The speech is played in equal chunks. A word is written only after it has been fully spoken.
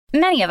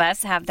Many of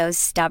us have those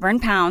stubborn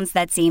pounds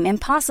that seem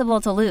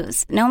impossible to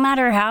lose, no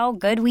matter how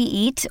good we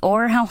eat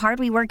or how hard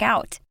we work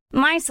out.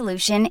 My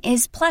solution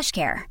is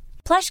PlushCare.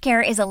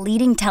 PlushCare is a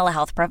leading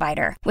telehealth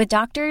provider with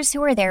doctors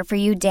who are there for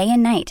you day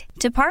and night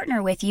to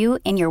partner with you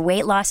in your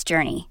weight loss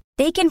journey.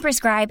 They can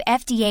prescribe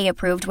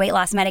FDA-approved weight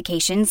loss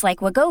medications like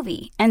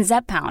Wegovy and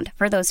Zepbound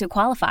for those who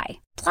qualify.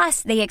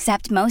 Plus, they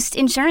accept most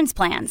insurance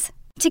plans.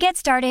 To get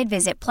started,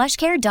 visit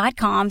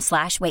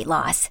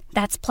plushcare.com/weightloss.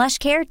 That's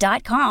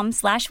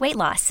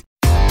plushcare.com/weightloss.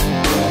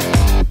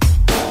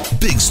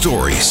 Big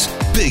stories,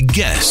 big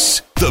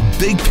guests, the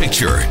big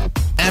picture.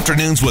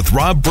 Afternoons with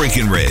Rob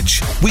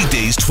Breckenridge.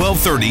 Weekdays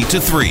 1230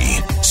 to 3,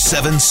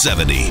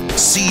 770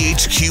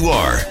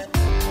 CHQR.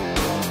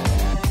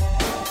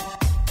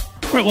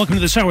 All right, welcome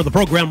to this hour of the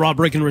program. Rob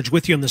Breckenridge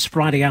with you on this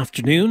Friday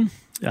afternoon.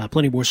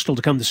 Plenty more still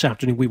to come this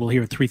afternoon. We will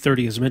hear at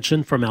 3:30, as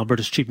mentioned, from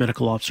Alberta's Chief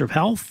Medical Officer of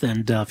Health,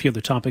 and a few other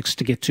topics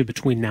to get to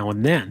between now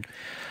and then.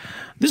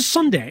 This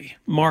Sunday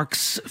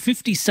marks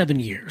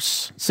 57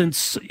 years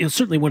since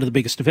certainly one of the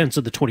biggest events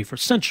of the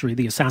 21st century,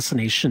 the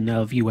assassination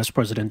of U.S.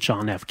 President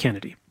John F.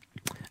 Kennedy,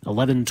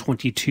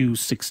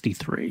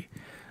 11/22/63.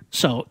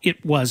 So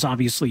it was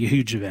obviously a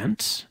huge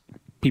event.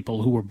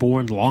 People who were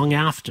born long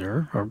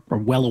after are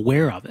well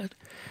aware of it.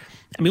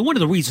 I mean, one of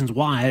the reasons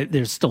why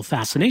there's still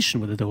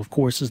fascination with it, though, of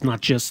course, is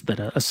not just that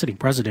a sitting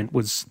president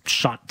was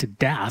shot to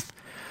death,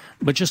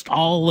 but just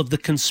all of the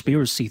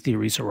conspiracy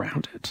theories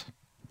around it.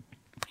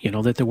 You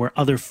know, that there were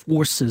other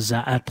forces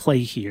at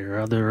play here,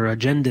 other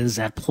agendas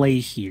at play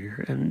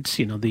here, and,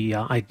 you know, the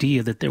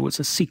idea that there was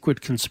a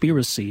secret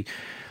conspiracy,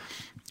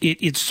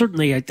 it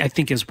certainly, I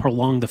think, has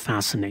prolonged the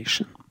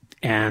fascination,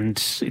 and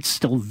it's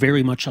still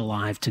very much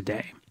alive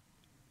today.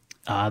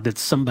 That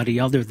somebody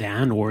other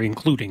than, or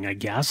including, I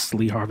guess,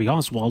 Lee Harvey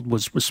Oswald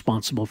was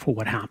responsible for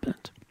what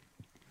happened.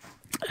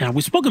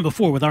 We've spoken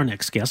before with our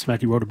next guest. In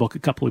fact, he wrote a book a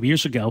couple of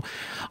years ago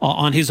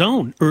on his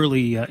own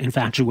early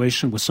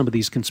infatuation with some of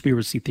these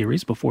conspiracy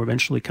theories before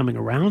eventually coming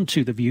around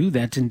to the view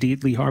that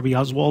indeed Lee Harvey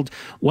Oswald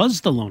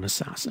was the lone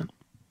assassin.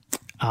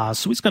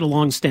 So he's got a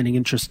long-standing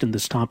interest in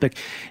this topic.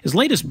 His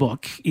latest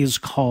book is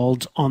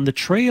called On the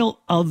Trail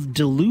of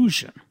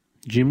Delusion,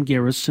 Jim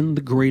Garrison,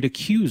 the Great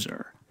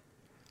Accuser.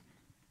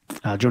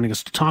 Joining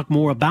us to talk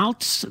more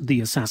about the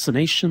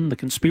assassination, the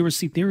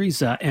conspiracy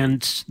theories,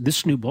 and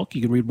this new book.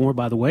 You can read more,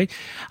 by the way,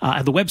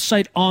 at the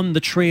website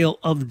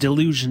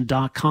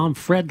onthetrailofdelusion.com.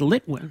 Fred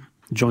Litwin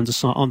joins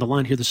us on the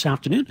line here this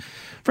afternoon.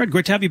 Fred,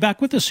 great to have you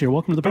back with us here.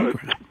 Welcome to the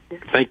program.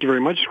 Thank you very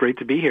much. Great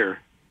to be here.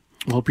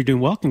 I hope you're doing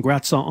well.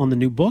 Congrats on the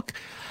new book.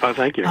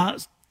 Thank you.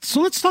 So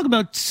let's talk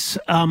about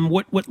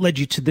what led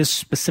you to this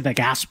specific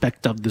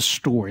aspect of the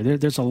story.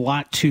 There's a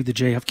lot to the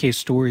JFK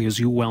story, as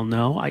you well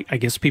know. I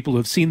guess people who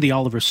have seen the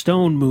Oliver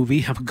Stone movie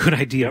have a good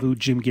idea of who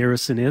Jim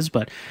Garrison is,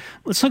 but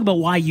let's talk about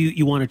why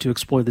you wanted to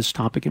explore this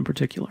topic in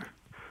particular.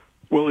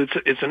 Well,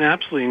 it's an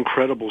absolutely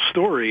incredible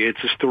story.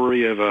 It's a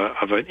story of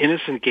an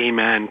innocent gay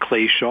man,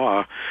 Clay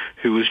Shaw,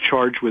 who was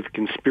charged with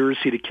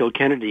conspiracy to kill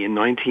Kennedy in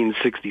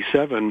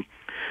 1967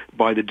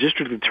 by the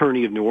District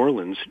Attorney of New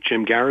Orleans,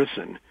 Jim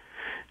Garrison.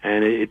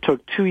 And it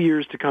took 2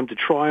 years to come to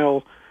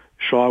trial.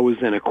 Shaw was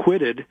then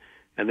acquitted,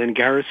 and then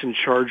Garrison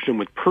charged him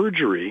with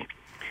perjury.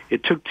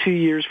 It took 2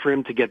 years for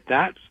him to get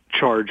that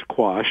charge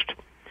quashed,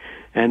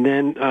 and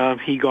then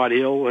he got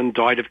ill and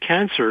died of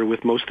cancer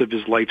with most of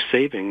his life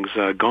savings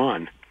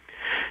gone.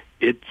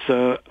 It's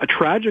a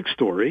tragic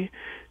story,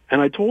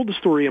 and I told the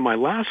story in my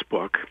last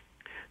book,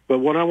 but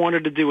what I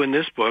wanted to do in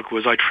this book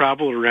was I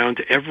traveled around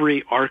to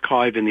every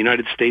archive in the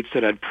United States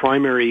that had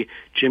primary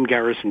Jim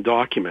Garrison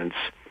documents.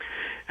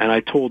 And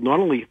I told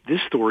not only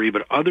this story,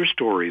 but other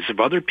stories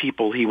of other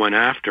people he went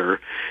after.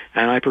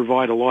 And I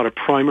provide a lot of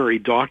primary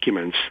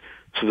documents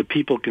so that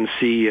people can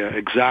see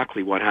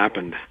exactly what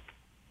happened.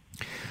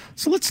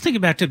 So let's take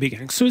it back to the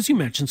beginning. So as you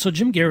mentioned,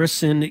 Jim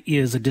Garrison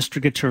is a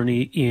district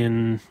attorney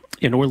in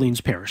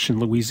Orleans Parish in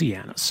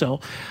Louisiana.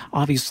 So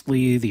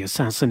obviously the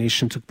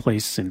assassination took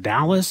place in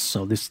Dallas.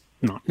 So this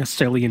not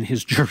necessarily in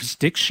his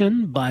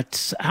jurisdiction.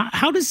 But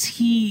how does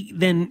he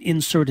then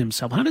insert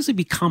himself? How does he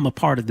become a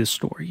part of this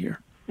story here?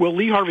 Well,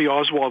 Lee Harvey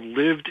Oswald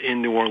lived in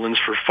New Orleans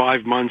for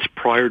 5 months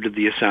prior to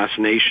the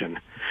assassination.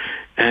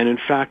 And in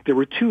fact, there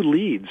were 2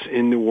 leads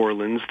in New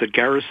Orleans that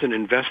Garrison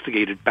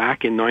investigated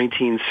back in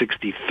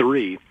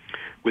 1963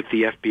 with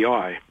the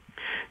FBI.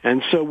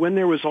 And so when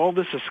there was all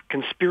this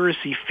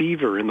conspiracy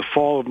fever in the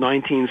fall of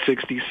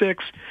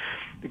 1966,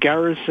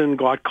 Garrison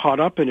got caught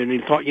up in it and he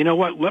thought, you know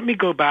what, let me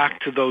go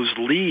back to those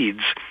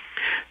leads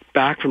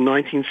back from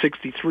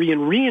 1963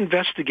 and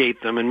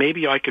reinvestigate them, and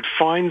maybe I could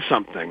find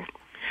something.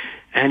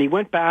 And he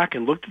went back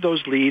and looked at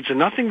those leads, and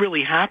nothing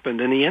really happened,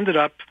 and he ended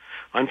up,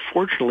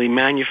 unfortunately,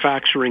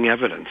 manufacturing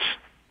evidence.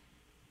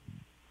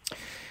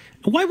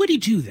 Why would he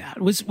do that?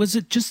 Was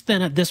it just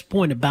then at this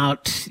point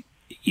about,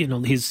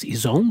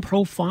 his own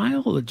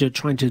profile,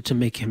 trying to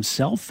make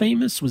himself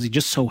famous? Was he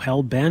just so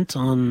hell-bent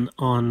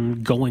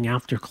on going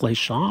after Clay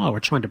Shaw or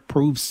trying to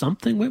prove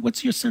something?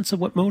 What's your sense of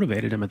what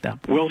motivated him at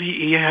that point? Well,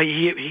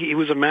 he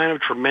was a man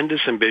of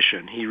tremendous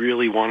ambition. He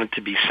really wanted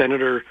to be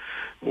senator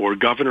or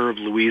governor of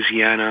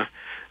Louisiana.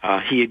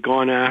 He had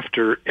gone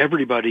after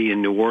everybody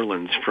in New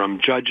Orleans, from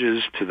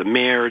judges to the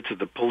mayor to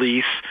the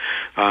police,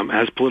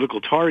 as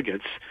political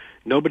targets.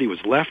 Nobody was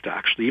left,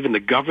 actually. Even the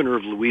governor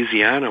of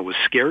Louisiana was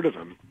scared of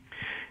him.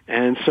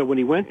 And so when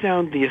he went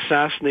down the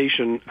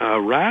assassination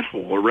rabbit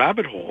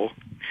hole,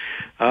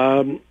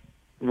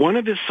 one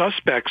of his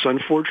suspects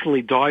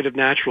unfortunately died of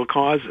natural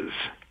causes.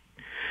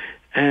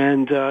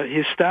 And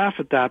his staff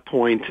at that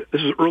point,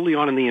 this was early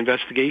on in the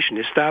investigation,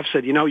 his staff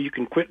said, you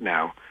can quit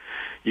now.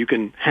 You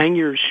can hang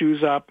your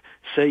shoes up,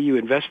 say you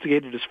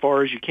investigated as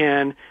far as you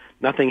can,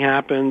 nothing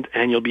happened,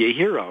 and you'll be a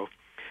hero.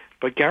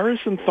 But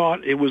Garrison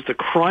thought it was the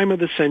crime of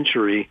the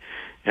century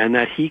and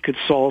that he could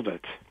solve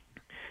it.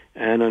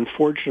 And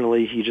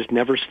unfortunately, he just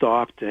never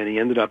stopped, and he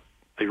ended up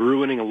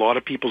ruining a lot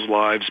of people's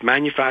lives,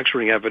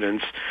 manufacturing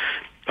evidence,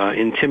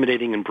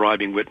 intimidating and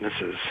bribing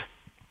witnesses.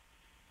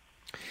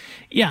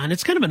 Yeah, and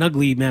it's kind of an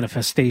ugly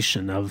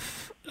manifestation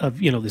of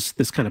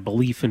this kind of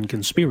belief in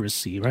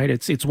conspiracy, right?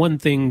 It's one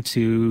thing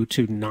to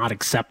not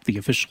accept the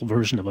official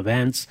version of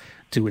events,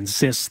 to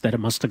insist that it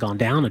must have gone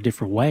down a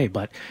different way,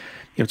 but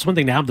it's one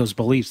thing to have those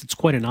beliefs. It's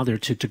quite another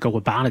to go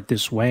about it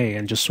this way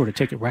and just sort of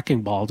take a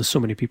wrecking ball to so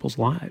many people's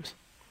lives.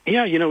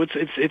 Yeah,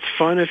 it's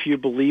fun if you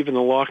believe in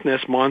the Loch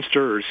Ness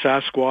Monster or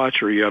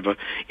Sasquatch, or you have an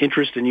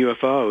interest in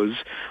UFOs.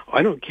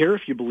 I don't care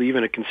if you believe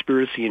in a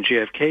conspiracy in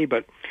JFK,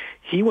 but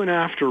he went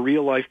after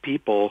real-life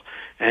people,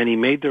 and he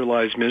made their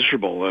lives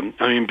miserable.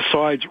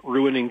 Besides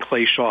ruining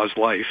Clay Shaw's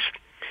life,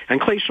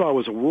 and Clay Shaw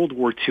was a World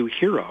War II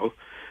hero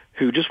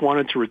who just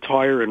wanted to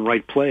retire and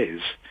write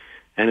plays,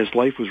 and his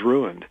life was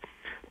ruined.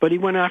 But he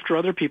went after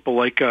other people,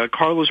 like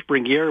Carlos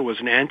Bringuier was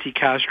an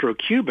anti-Castro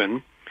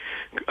Cuban.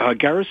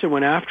 Garrison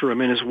went after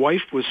him, and his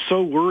wife was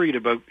so worried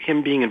about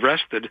him being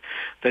arrested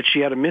that she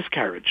had a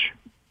miscarriage.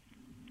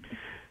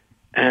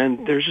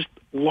 And there's just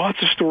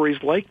lots of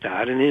stories like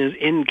that. And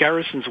in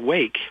Garrison's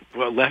wake,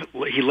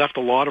 he left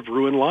a lot of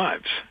ruined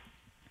lives.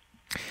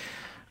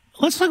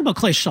 Let's talk about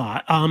Clay Shaw.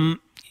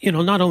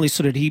 Not only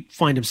so did he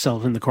find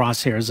himself in the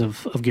crosshairs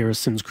of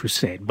Garrison's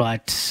crusade,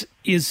 but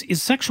his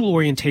sexual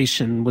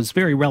orientation was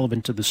very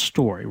relevant to the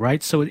story,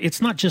 right? So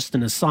it's not just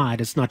an aside.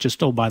 It's not just,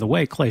 by the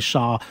way, Clay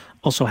Shaw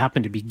also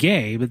happened to be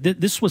gay, but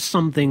this was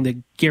something that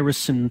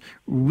Garrison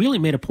really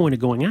made a point of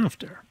going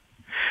after.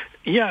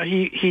 Yeah,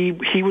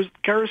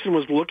 Garrison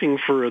was looking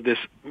for this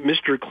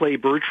Mr. Clay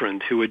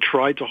Bertrand, who had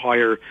tried to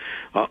hire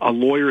a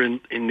lawyer in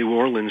New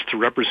Orleans to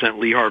represent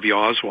Lee Harvey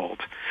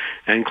Oswald.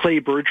 And Clay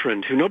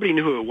Bertrand, who nobody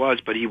knew who it was,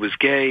 but he was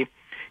gay,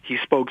 he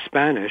spoke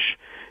Spanish,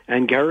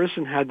 and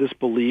Garrison had this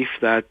belief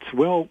that,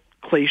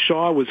 Clay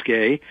Shaw was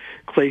gay,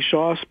 Clay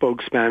Shaw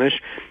spoke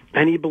Spanish,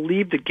 and he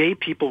believed that gay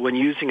people, when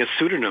using a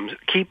pseudonym,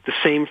 keep the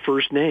same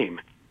first name.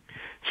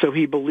 So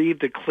he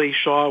believed that Clay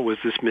Shaw was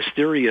this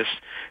mysterious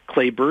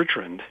Clay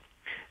Bertrand.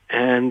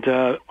 And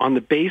on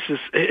the basis,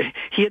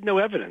 he had no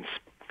evidence,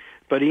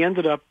 but he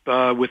ended up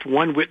with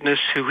one witness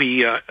who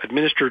he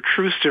administered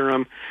truth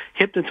serum,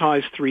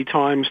 hypnotized 3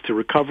 times to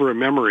recover a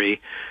memory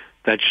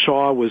that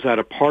Shaw was at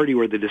a party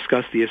where they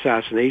discussed the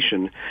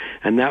assassination,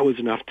 and that was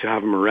enough to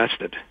have him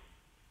arrested.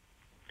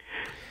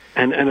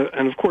 And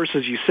of course,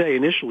 as you say,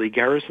 initially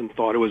Garrison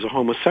thought it was a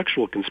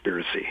homosexual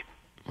conspiracy.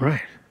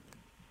 Right.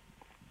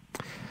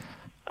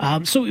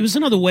 So it was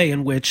another way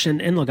in which,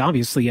 and look,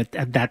 obviously at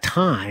that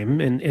time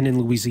and in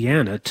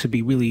Louisiana, to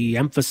be really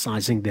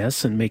emphasizing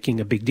this and making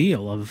a big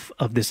deal of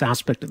this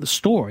aspect of the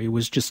story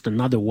was just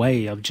another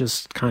way of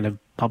just kind of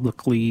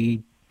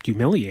publicly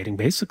humiliating,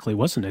 basically,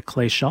 wasn't it,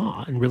 Clay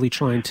Shaw, and really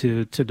trying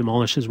to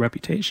demolish his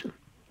reputation.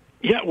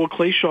 Yeah, well,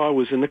 Clay Shaw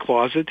was in the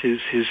closet. His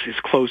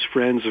close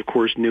friends, of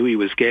course, knew he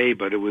was gay,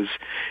 but it was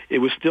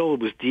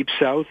deep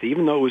South.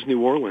 Even though it was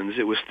New Orleans,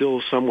 it was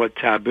still somewhat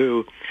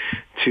taboo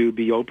to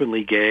be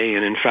openly gay.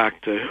 And in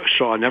fact,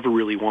 Shaw never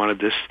really wanted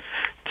this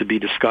to be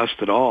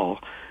discussed at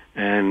all.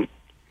 And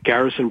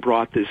Garrison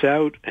brought this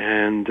out,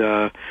 and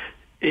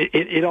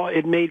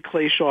it made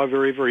Clay Shaw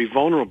very, very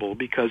vulnerable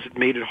because it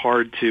made it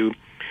hard to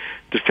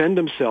defend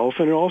himself,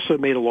 and it also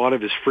made a lot of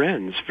his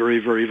friends very,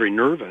 very, very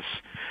nervous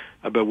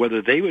about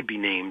whether they would be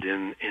named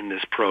in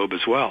this probe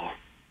as well.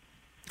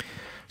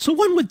 So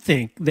one would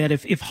think that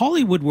if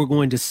Hollywood were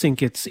going to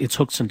sink its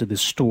hooks into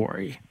this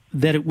story,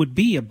 that it would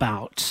be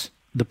about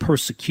the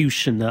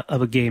persecution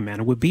of a gay man.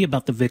 It would be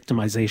about the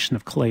victimization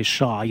of Clay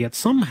Shaw. Yet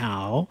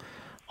somehow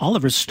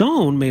Oliver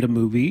Stone made a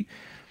movie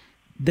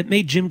that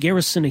made Jim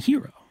Garrison a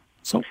hero.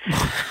 So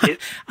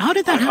how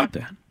did that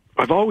happen?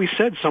 I've always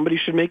said somebody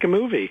should make a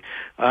movie.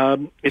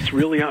 It's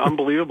really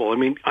unbelievable.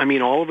 I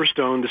mean, Oliver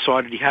Stone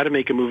decided he had to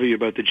make a movie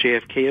about the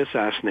JFK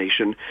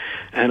assassination,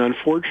 and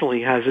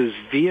unfortunately, as his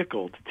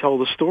vehicle to tell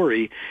the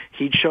story,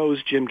 he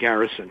chose Jim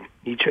Garrison.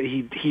 He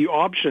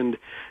optioned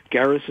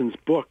Garrison's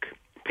book,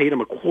 paid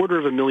him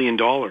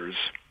 $250,000,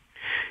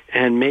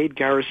 and made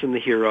Garrison the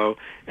hero,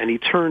 and he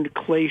turned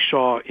Clay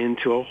Shaw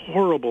into a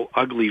horrible,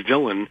 ugly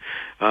villain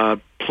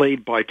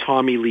played by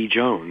Tommy Lee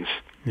Jones.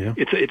 Yeah.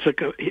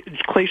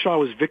 Clay Shaw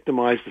was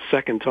victimized the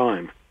second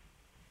time.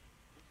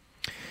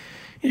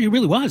 It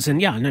really was.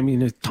 And yeah, I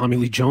mean, Tommy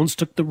Lee Jones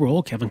took the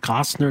role. Kevin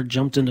Costner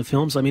jumped into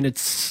films. I mean,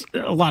 it's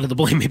a lot of the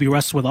blame maybe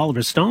rests with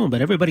Oliver Stone,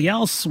 but everybody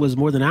else was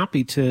more than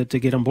happy to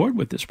get on board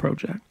with this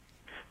project.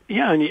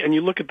 Yeah, and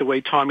you look at the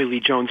way Tommy Lee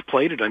Jones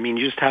played it. I mean,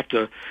 you just have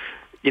to,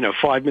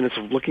 5 minutes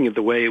of looking at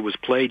the way it was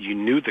played, you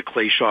knew that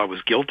Clay Shaw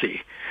was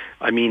guilty.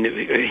 I mean,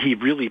 he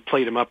really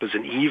played him up as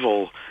an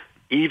evil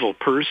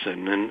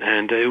person,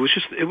 and it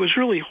was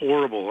really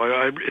horrible.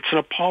 It's an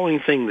appalling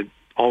thing that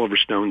Oliver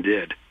Stone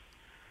did.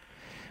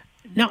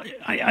 Now,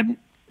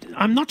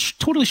 I'm not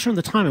totally sure of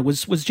the time.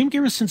 Was Jim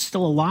Garrison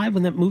still alive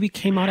when that movie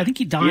came out? I think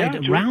he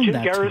died around Jim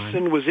that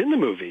Garrison time. was in the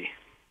movie.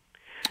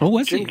 Oh,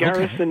 was Jim he?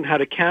 Garrison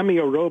had a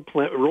cameo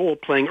role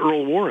playing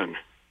Earl Warren.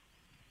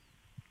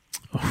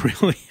 Oh,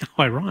 really?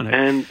 How ironic.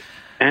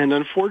 And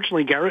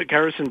unfortunately,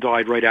 Garrison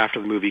died right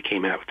after the movie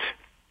came out.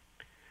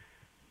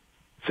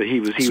 So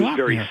he was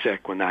very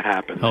sick when that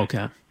happened.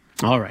 Okay.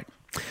 All right.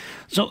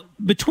 So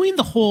between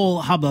the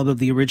whole hubbub of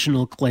the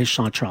original Clay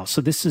Shaw trial, so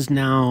this is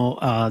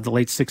now the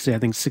late 60s, I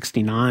think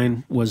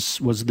 69 was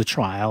the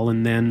trial,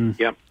 and then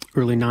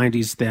early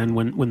 90s then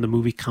when the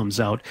movie comes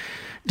out.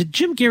 Did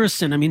Jim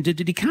Garrison, I mean,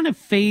 did he kind of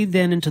fade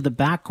then into the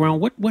background?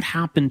 What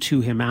happened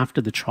to him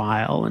after the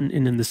trial and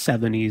in the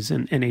 70s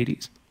and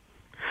 80s?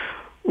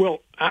 Well,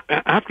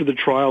 after the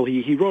trial,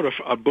 he wrote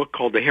a book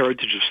called The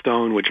Heritage of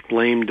Stone, which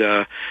blamed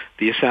the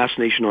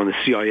assassination on the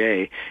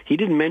CIA. He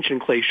didn't mention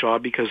Clay Shaw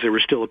because there were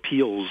still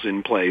appeals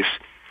in place.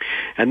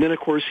 And then, of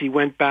course, he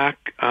went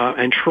back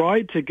and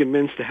tried to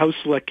convince the House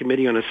Select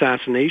Committee on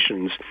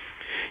Assassinations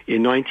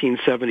in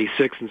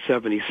 1976 and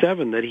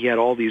 77 that he had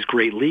all these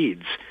great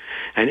leads.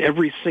 And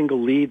every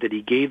single lead that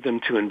he gave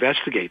them to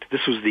investigate,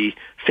 this was the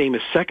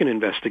famous second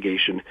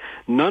investigation,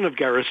 none of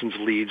Garrison's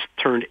leads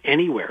turned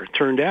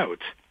out.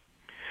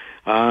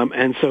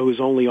 And so his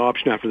only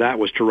option after that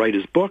was to write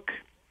his book,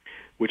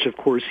 which of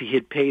course he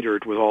had pay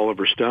dirt with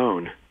Oliver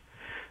Stone.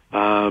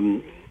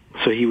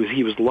 So he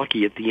was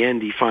lucky at the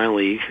end. He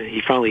finally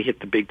hit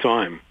the big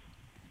time.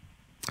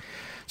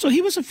 So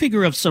he was a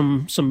figure of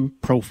some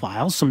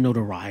profile, some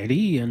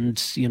notoriety, and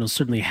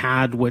certainly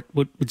had what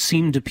would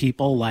seem to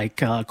people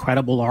like a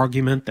credible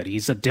argument that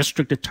he's a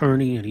district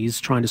attorney and he's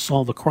trying to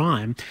solve a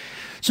crime.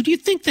 So do you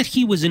think that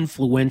he was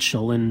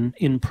influential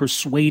in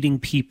persuading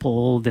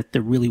people that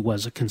there really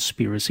was a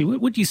conspiracy?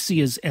 What do you see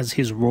as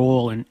his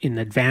role in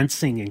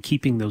advancing and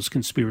keeping those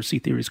conspiracy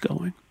theories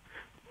going?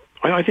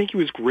 I think he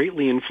was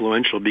greatly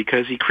influential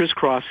because he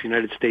crisscrossed the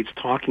United States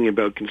talking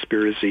about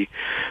conspiracy,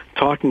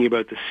 talking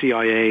about the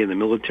CIA and the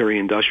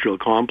military-industrial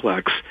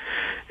complex,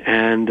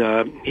 and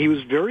he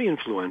was very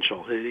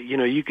influential.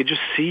 You could just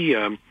see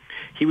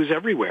he was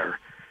everywhere,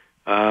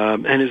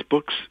 and his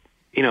books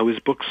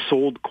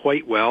sold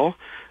quite well,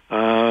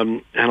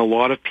 and a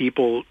lot of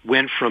people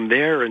went from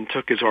there and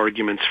took his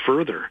arguments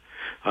further.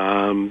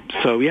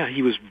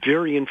 He was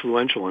very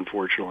influential,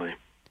 unfortunately.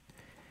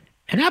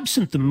 And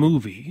absent the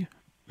movie,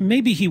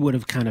 maybe he would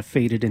have kind of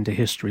faded into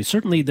history.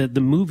 Certainly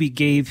the movie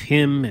gave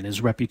him and his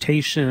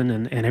reputation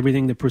and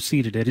everything that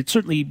preceded it. It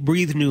certainly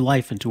breathed new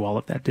life into all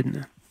of that, didn't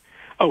it?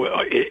 Oh,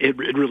 it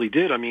really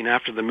did. I mean,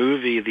 after the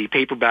movie, the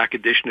paperback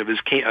edition of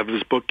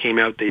his book came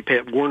out.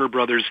 Warner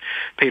Brothers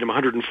paid him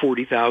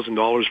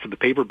 $140,000 for the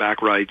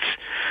paperback rights,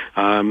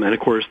 and of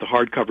course the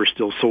hardcover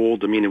still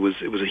sold. I mean, it was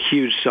a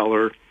huge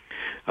seller.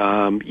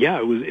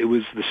 It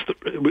was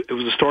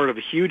the start of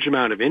a huge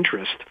amount of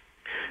interest.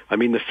 I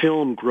mean, the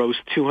film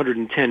grossed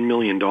 $210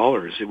 million.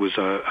 It was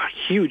a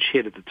huge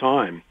hit at the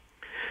time.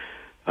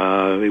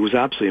 It was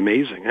absolutely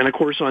amazing. And, of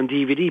course, on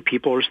DVD,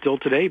 people are still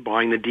today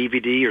buying the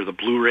DVD or the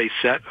Blu-ray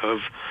set of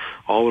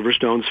Oliver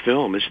Stone's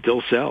film. It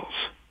still sells.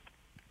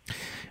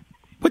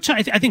 Which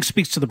I think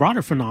speaks to the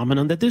broader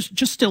phenomenon that there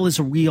just still is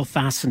a real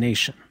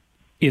fascination,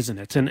 isn't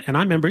it? And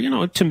I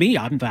remember, to me,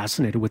 I'm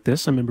fascinated with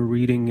this. I remember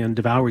reading and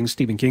devouring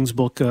Stephen King's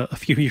book a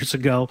few years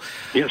ago.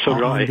 Yeah, so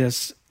did I.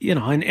 This,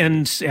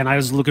 and I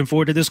was looking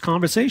forward to this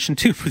conversation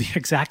too for the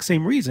exact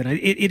same reason.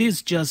 It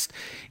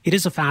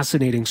is a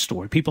fascinating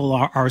story. People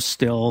are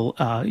still,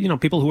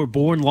 people who were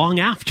born long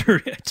after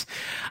it,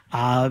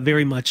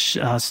 very much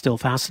still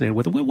fascinated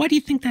with it. Why do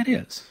you think that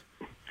is?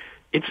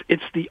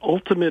 It's the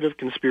ultimate of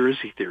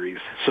conspiracy theories.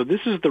 So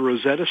this is the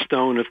Rosetta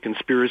Stone of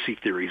conspiracy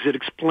theories. It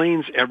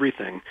explains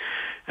everything.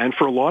 And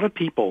for a lot of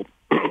people,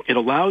 it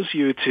allows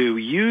you to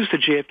use the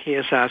JFK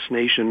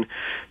assassination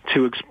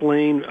to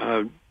explain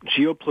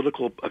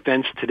geopolitical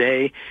events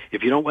today.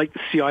 If you don't like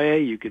the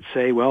CIA, you could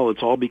say, well,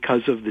 it's all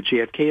because of the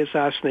JFK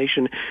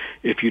assassination.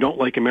 If you don't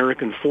like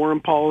American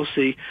foreign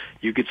policy,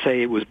 you could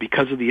say it was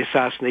because of the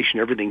assassination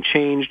everything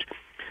changed.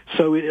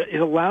 So it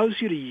allows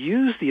you to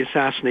use the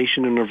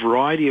assassination in a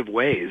variety of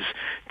ways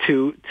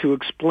to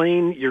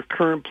explain your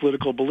current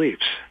political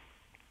beliefs.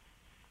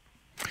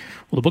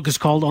 Well, the book is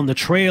called On the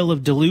Trail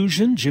of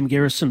Delusion, Jim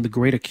Garrison, the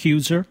Great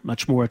Accuser.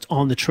 Much more at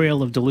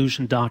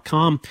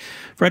onthetrailofdelusion.com.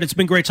 Fred, it's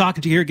been great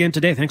talking to you here again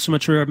today. Thanks so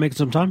much for making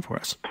some time for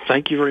us.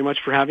 Thank you very much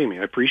for having me.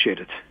 I appreciate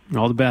it.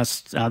 All the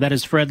best. That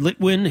is Fred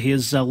Litwin.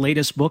 His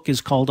latest book is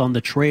called On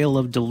the Trail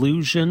of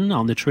Delusion,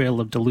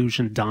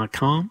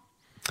 onthetrailofdelusion.com.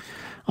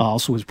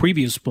 Also, his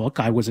previous book,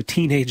 I Was a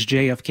Teenage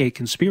JFK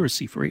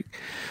Conspiracy Freak.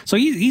 So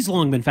he's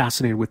long been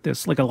fascinated with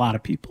this, like a lot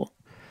of people,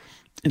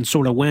 and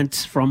sort of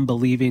went from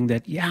believing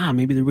that, yeah,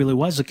 maybe there really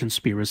was a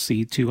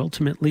conspiracy to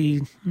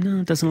ultimately, no,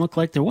 it doesn't look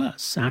like there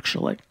was,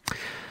 actually.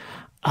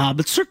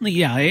 But certainly,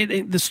 yeah,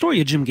 the story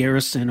of Jim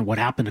Garrison and what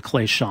happened to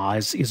Clay Shaw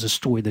is a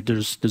story that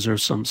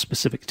deserves some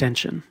specific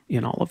attention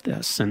in all of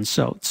this. And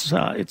so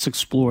it's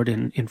explored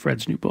in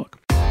Fred's new book.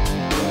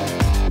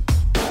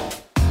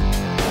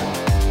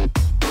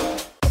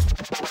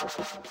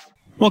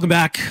 Welcome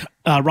back.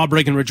 Rob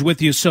Breckenridge with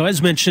you. So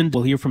as mentioned,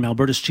 we'll hear from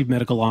Alberta's Chief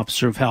Medical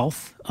Officer of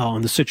Health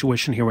on the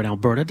situation here in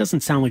Alberta. It doesn't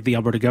sound like the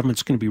Alberta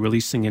government's going to be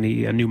releasing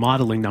any new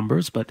modeling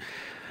numbers, but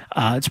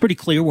it's pretty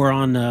clear we're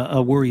on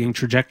a worrying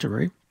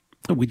trajectory.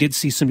 We did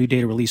see some new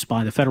data released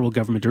by the federal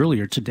government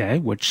earlier today,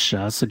 which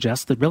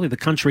suggests that really the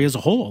country as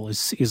a whole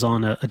is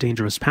on a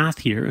dangerous path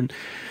here, and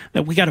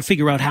that we got to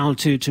figure out how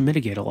to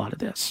mitigate a lot of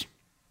this.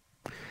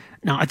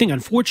 Now, I think,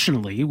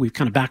 unfortunately, we've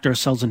kind of backed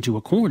ourselves into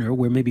a corner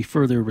where maybe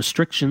further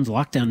restrictions,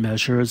 lockdown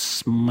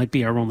measures might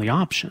be our only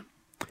option.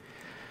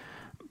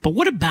 But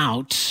what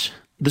about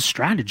the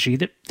strategy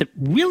that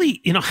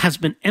really, has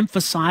been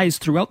emphasized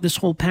throughout this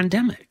whole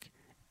pandemic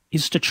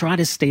is to try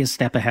to stay a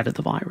step ahead of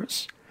the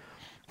virus?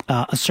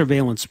 A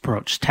surveillance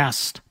approach,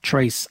 test,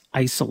 trace,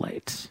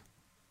 isolate.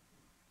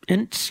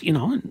 And,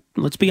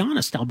 let's be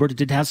honest, Alberta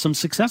did have some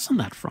success on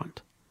that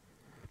front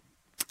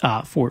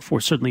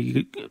for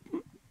certainly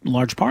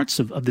large parts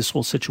of this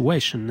whole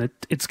situation.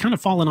 It's kind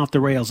of fallen off the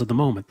rails at the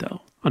moment,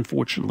 though,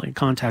 unfortunately.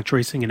 Contact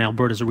tracing in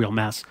Alberta is a real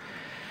mess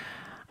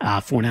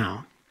for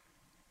now.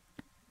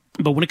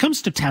 But when it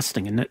comes to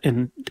testing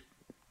and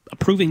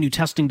approving new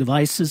testing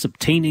devices,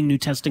 obtaining new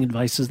testing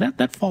devices,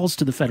 that falls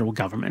to the federal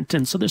government.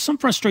 And so there's some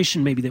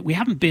frustration maybe that we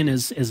haven't been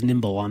as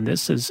nimble on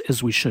this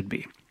as we should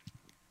be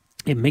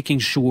in making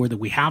sure that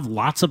we have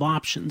lots of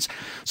options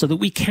so that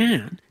we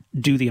can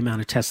do the amount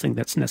of testing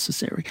that's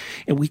necessary,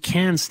 and we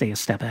can stay a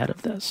step ahead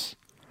of this.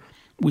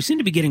 We seem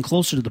to be getting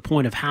closer to the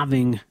point of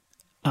having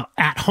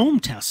at-home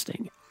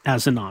testing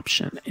as an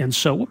option, and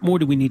so what more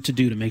do we need to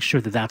do to make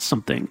sure that that's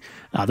something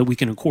that we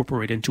can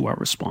incorporate into our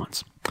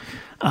response?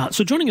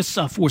 So joining us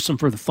for some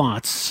further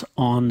thoughts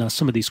on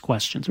some of these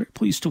questions, very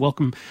pleased to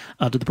welcome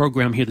to the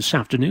program here this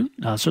afternoon,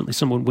 certainly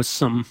someone with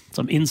some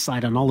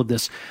insight on all of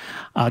this.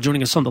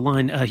 Joining us on the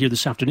line here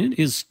this afternoon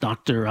is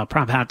Dr.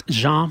 Prabhat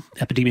Jha,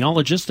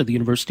 epidemiologist at the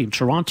University of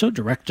Toronto,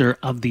 director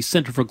of the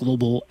Centre for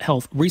Global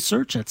Health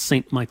Research at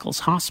St. Michael's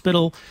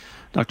Hospital.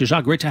 Dr.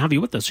 Jha, great to have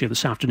you with us here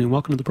this afternoon.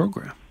 Welcome to the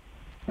program.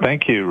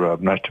 Thank you,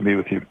 Rob. Nice to be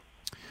with you.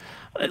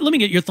 Let me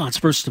get your thoughts,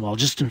 first of all,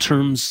 just in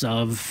terms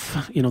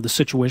of, the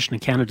situation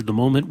in Canada at the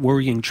moment,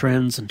 worrying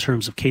trends in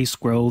terms of case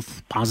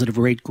growth, positive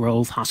rate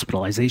growth,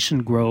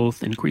 hospitalization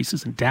growth,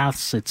 increases in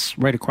deaths. It's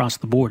right across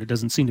the board. It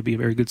doesn't seem to be a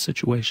very good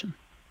situation.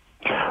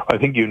 I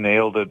think you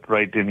nailed it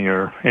right in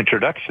your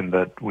introduction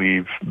that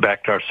we've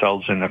backed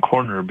ourselves in a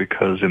corner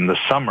because in the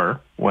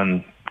summer,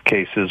 when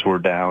cases were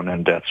down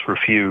and deaths were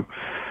few,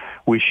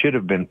 we should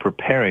have been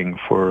preparing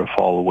for a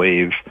fall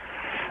wave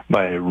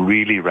by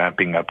really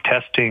ramping up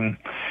testing,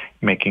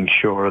 making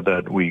sure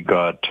that we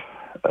got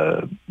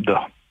the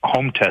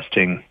home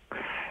testing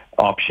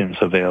options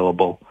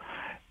available,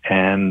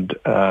 and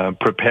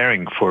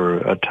preparing for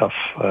a tough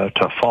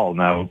fall.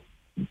 Now,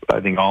 I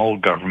think all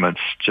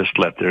governments just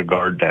let their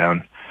guard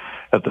down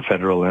at the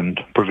federal and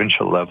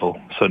provincial level.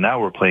 So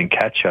now we're playing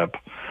catch up,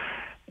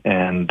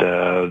 and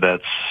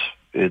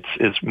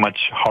it's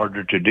much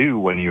harder to do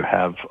when you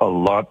have a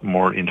lot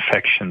more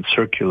infection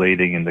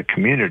circulating in the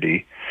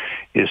community,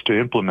 is to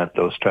implement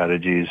those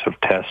strategies of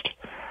test,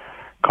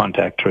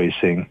 contact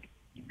tracing,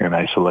 and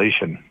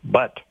isolation.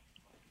 But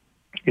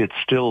it's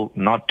still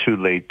not too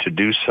late to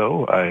do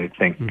so. I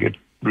think it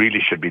really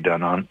should be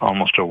done on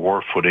almost a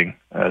war footing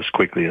as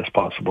quickly as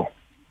possible.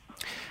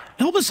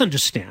 Help us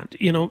understand.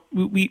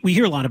 We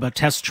hear a lot about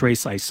test,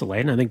 trace,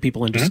 isolate, and I think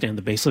people understand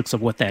the basics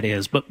of what that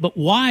is. But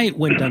why,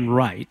 when done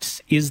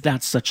right, is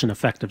that such an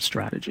effective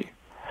strategy?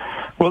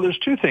 Well, there's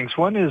two things.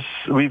 One is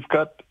we've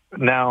got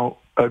now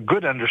a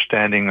good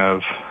understanding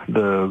of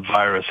the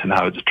virus and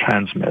how it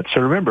transmits.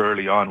 So remember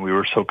early on we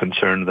were so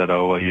concerned that,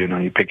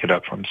 you pick it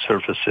up from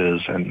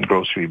surfaces and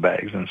grocery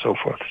bags and so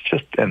forth. It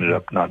just ended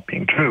up not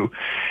being true.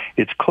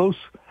 It's close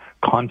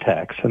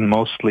contacts, and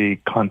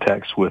mostly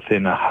contacts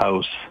within a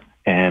house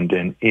and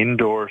in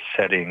indoor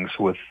settings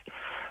with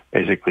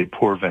basically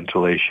poor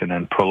ventilation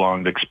and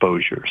prolonged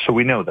exposure. So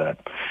we know that.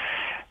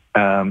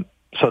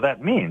 So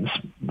that means,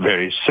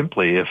 very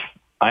simply, if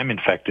I'm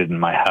infected in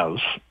my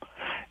house,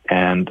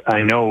 and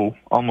I know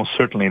almost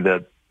certainly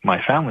that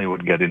my family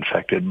would get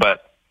infected,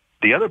 but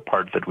the other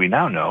part that we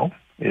now know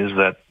is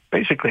that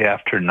basically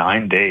after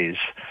 9 days,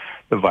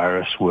 the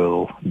virus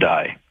will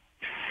die.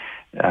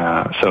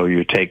 So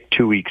you take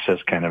 2 weeks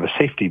as kind of a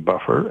safety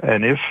buffer.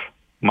 And if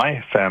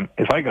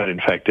I got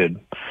infected,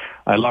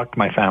 I locked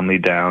my family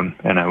down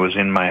and I was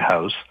in my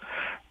house,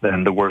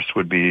 then the worst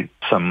would be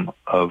some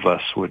of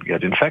us would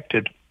get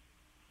infected,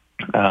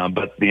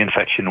 but the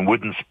infection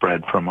wouldn't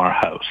spread from our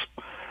house.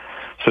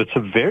 So it's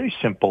a very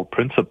simple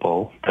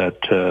principle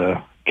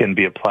that can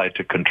be applied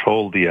to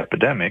control the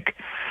epidemic.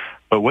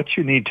 But what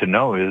you need to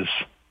know is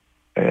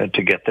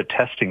to get the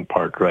testing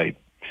part right.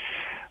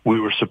 We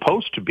were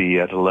supposed to be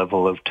at a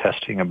level of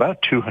testing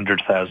about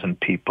 200,000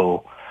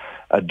 people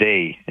a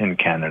day in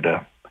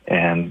Canada,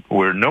 and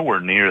we're nowhere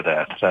near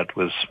that. That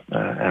was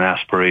an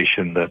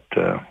aspiration that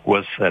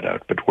was set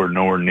out, but we're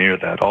nowhere near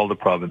that. All the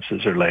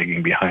provinces are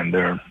lagging behind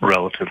their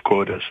relative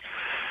quotas.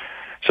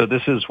 So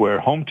this is where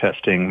home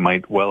testing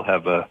might well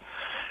have an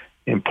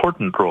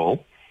important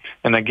role.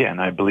 And again,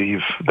 I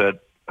believe that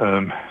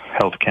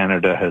Health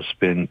Canada has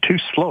been too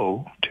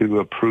slow to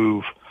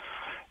approve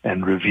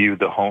and review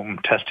the home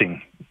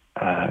testing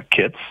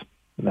kits.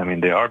 I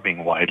mean, they are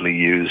being widely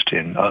used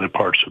in other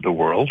parts of the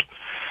world.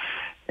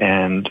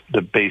 And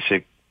the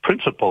basic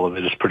principle of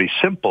it is pretty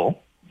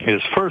simple,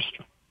 is first,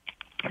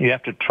 you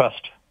have to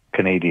trust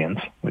Canadians,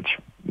 which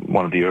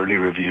one of the early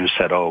reviews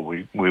said,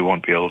 we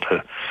won't be able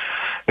to,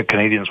 the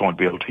Canadians won't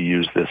be able to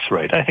use this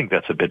right. I think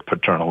that's a bit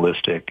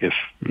paternalistic. If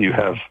you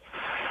have,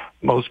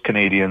 most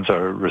Canadians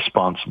are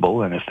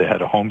responsible, and if they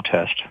had a home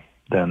test,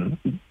 then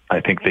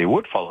I think they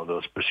would follow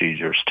those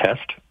procedures.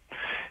 Test.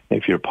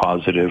 If you're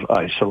positive,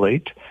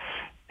 isolate,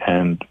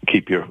 and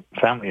keep your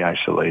family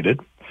isolated.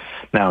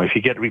 Now, if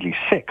you get really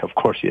sick, of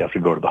course you have to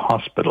go to the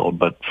hospital,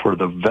 but for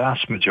the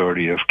vast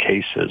majority of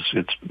cases,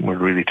 we're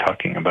really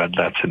talking about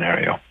that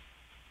scenario.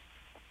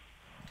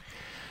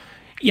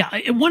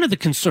 Yeah, one of the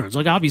concerns,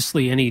 like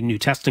obviously any new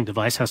testing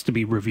device has to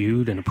be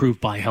reviewed and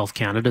approved by Health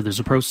Canada. There's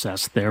a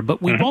process there,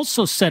 but we've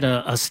also set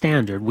a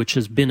standard, which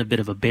has been a bit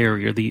of a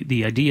barrier.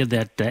 The idea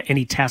that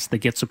any test that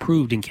gets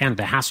approved in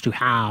Canada has to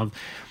have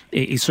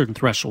a certain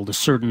threshold, a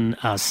certain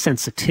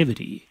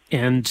sensitivity.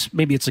 And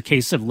maybe it's a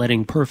case of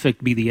letting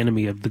perfect be the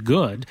enemy of the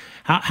good.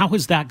 How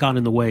has that gone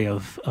in the way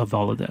of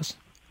all of this?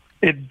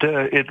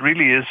 It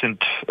really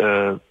isn't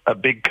a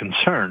big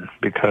concern,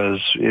 because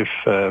if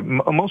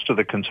most of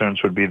the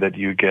concerns would be that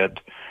you get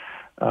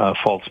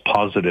false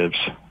positives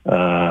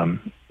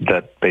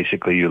that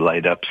basically you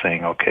light up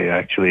saying, okay,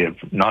 actually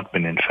I've not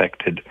been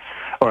infected,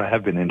 or I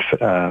have been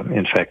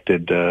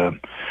infected, or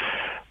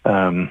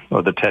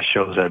the test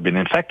shows I've been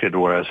infected,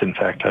 whereas in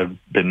fact I've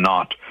been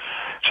not.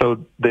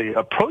 So the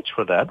approach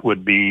for that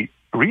would be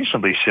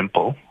reasonably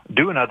simple.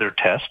 Do another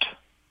test,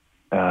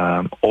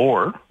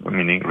 or,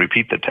 meaning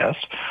repeat the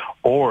test,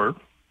 or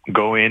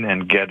go in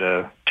and get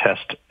a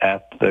test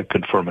at the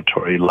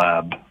confirmatory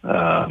lab,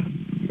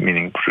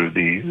 meaning through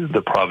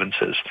the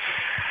provinces.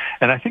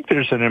 And I think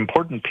there's an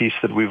important piece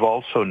that we've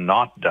also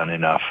not done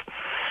enough,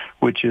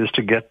 which is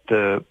to get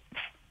the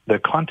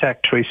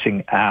contact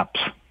tracing apps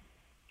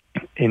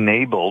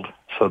enabled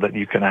so that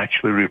you can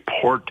actually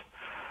report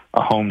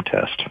a home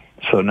test.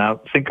 So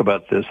now think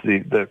about this.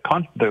 The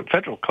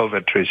federal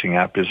COVID tracing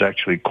app is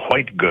actually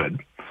quite good,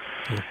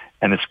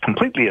 and it's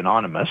completely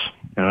anonymous.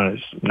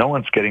 No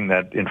one's getting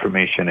that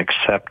information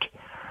except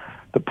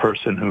the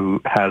person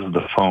who has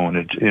the phone.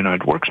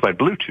 It works by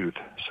Bluetooth,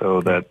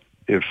 so that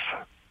if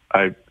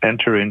I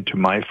enter into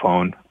my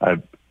phone,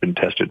 I've been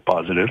tested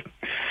positive,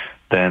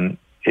 then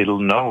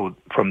it'll know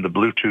from the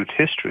Bluetooth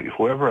history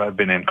whoever I've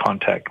been in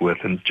contact with,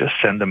 and just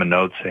send them a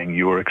note saying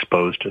you were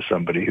exposed to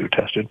somebody who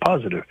tested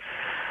positive.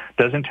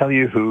 Doesn't tell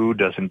you who,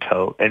 doesn't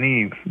tell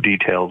any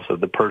details of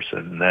the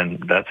person. Then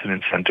that's an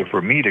incentive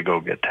for me to go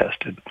get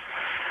tested.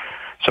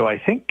 So I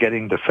think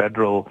getting the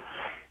federal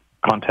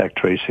contact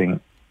tracing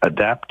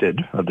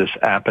adapted, or this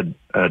app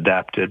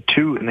adapted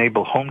to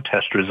enable home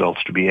test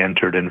results to be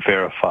entered and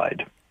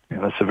verified.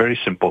 That's a very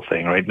simple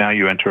thing. Right now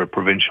you enter a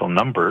provincial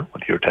number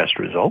with your test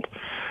result,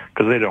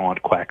 because they don't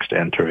want quacks to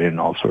enter in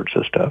all sorts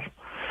of stuff.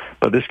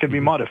 But this can be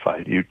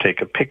modified. You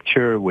take a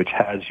picture which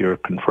has your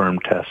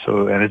confirmed test,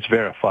 and it's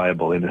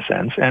verifiable in a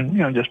sense,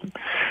 and just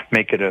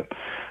make it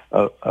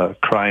a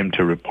crime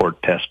to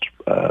report tests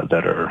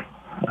that are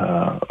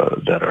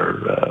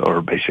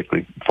or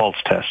basically false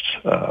tests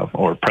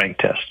or prank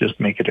tests. Just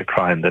make it a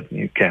crime that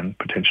you can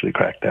potentially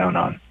crack down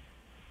on.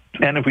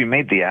 And if we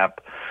made the app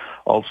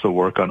also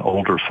work on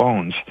older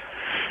phones,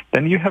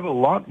 then you have a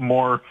lot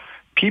more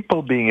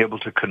people being able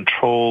to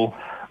control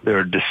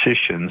their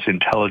decisions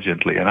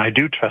intelligently. And I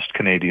do trust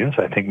Canadians.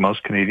 I think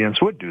most Canadians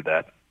would do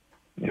that.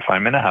 If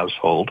I'm in a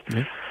household,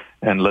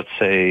 and let's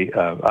say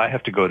I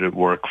have to go to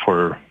work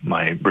for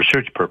my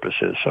research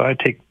purposes, so I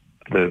take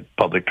the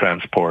public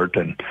transport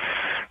and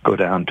go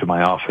down to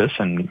my office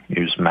and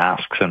use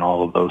masks and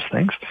all of those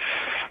things.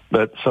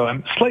 But so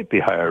I'm slightly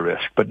higher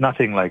risk, but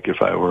nothing like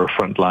if I were a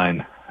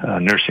frontline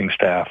nursing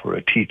staff or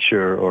a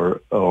teacher,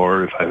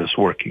 or if I was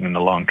working in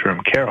a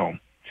long-term care home.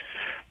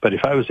 But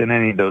if I was in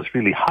any of those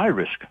really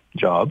high-risk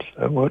jobs,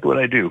 what would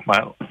I do?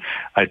 Well,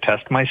 I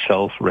test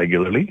myself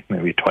regularly,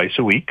 maybe twice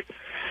a week.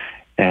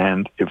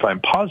 And if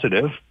I'm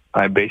positive,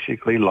 I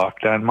basically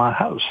lock down my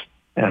house.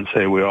 and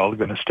say we're all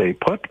going to stay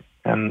put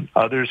and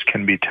others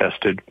can be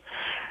tested.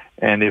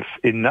 And if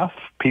enough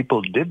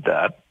people did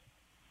that,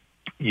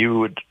 you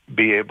would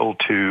be able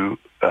to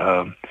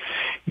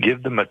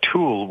give them a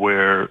tool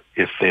where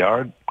if they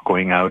are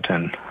going out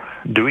and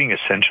doing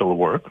essential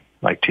work,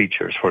 like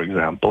teachers, for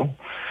example,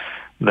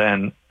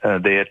 then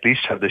they at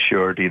least have the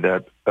surety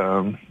that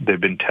they've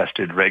been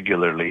tested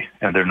regularly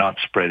and they're not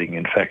spreading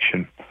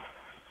infection.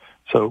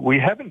 So we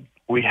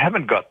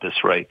haven't got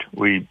this right.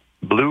 We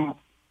blew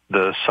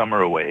the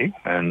summer away,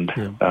 and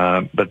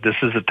but this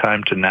is a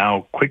time to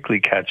now quickly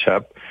catch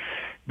up,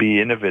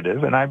 be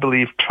innovative, and I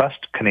believe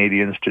trust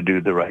Canadians to do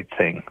the right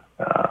thing.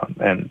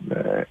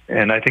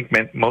 And I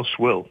think most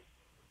will.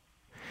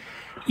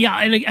 Yeah,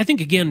 and I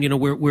think, again,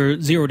 we're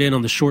zeroed in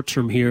on the short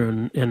term here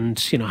and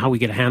how we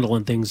get a handle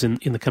on things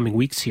in the coming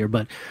weeks here.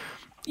 But,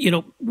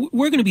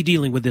 we're going to be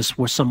dealing with this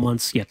for some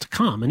months yet to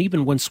come. And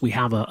even once we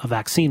have a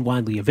vaccine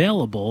widely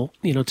available,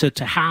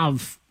 to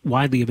have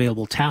widely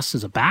available tests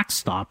as a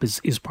backstop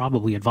is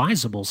probably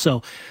advisable.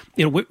 So,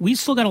 we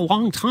still got a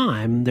long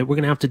time that we're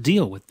going to have to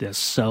deal with this.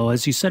 So,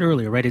 as you said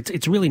earlier, right,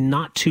 it's really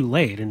not too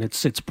late, and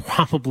it's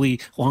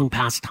probably long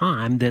past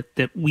time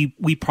that we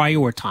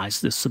prioritize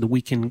this so that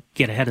we can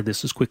get ahead of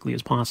this as quickly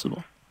as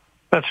possible.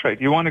 That's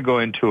right. You want to go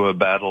into a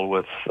battle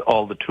with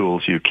all the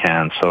tools you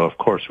can. So, of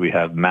course, we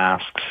have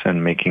masks,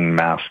 and making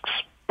masks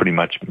pretty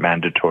much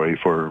mandatory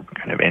for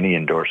kind of any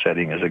indoor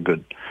setting is a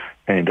good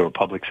indoor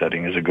public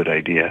setting is a good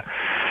idea.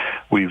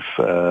 We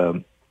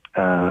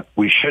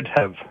should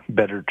have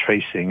better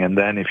tracing, and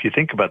then if you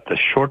think about the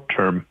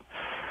short-term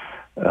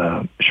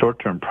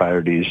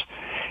priorities,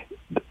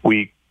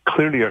 we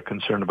clearly are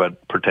concerned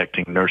about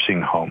protecting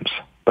nursing homes.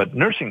 But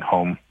nursing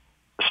home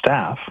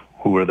staff,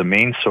 who have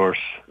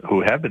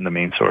been the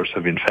main source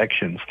of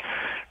infections,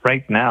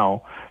 right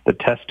now the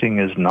testing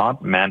is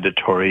not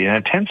mandatory, and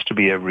it tends to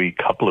be every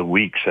couple of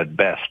weeks at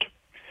best.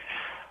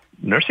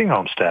 Nursing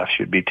home staff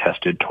should be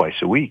tested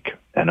twice a week,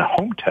 and a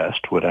home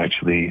test would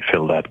actually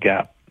fill that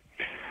gap.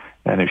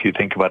 And if you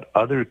think about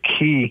other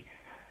key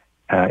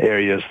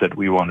areas that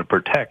we want to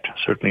protect,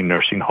 certainly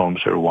nursing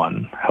homes are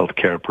one,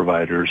 healthcare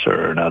providers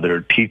are another,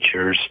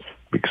 teachers,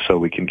 so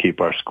we can keep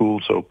our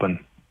schools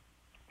open,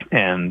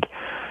 and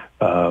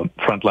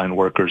frontline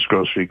workers,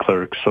 grocery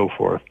clerks, so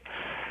forth.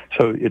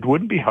 So it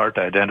wouldn't be hard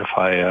to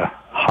identify a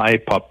high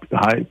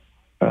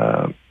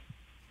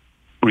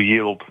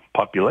yield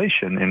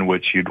population in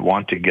which you'd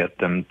want to get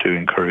them to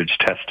encourage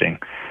testing,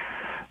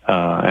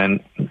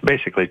 and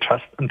basically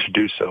trust them to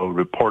do so,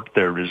 report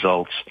their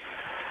results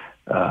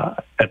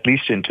at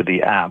least into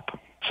the app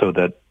so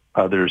that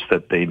others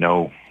that they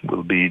know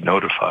will be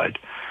notified.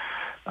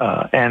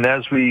 And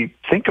as we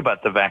think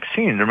about the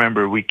vaccine,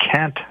 remember, we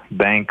can't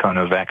bank on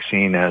a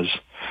vaccine as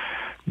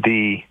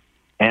the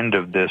end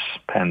of this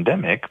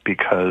pandemic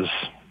because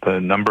the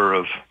number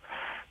of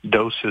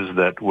doses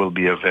that will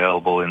be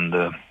available in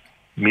the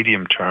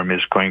medium term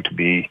is going to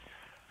be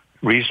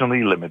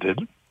reasonably limited.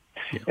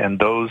 Yeah. And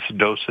those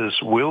doses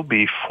will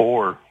be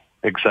for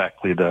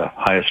exactly the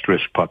highest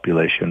risk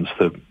populations,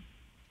 the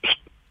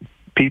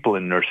people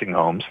in nursing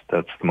homes.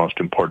 That's the most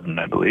important,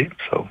 I believe.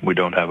 So we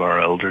don't have our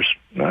elders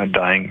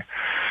dying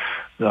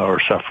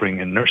or suffering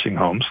in nursing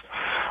homes.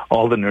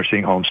 All the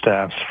nursing home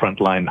staffs,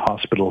 frontline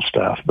hospital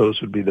staff,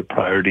 those would be the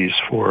priorities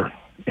for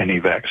any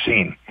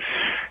vaccine.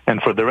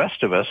 And for the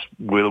rest of us,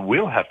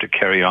 we'll have to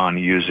carry on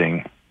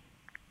using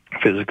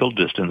physical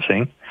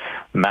distancing,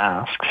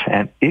 masks,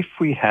 and if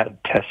we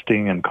had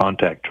testing and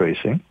contact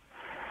tracing,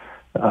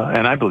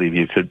 and I believe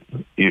you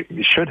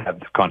should have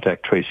the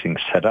contact tracing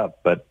set up,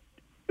 but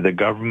the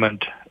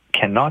government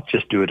cannot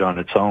just do it on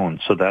its own.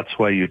 So that's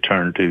why you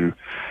turn to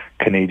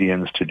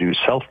Canadians to do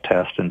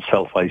self-test and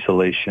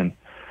self-isolation.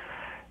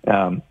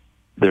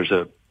 There's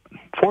a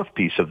fourth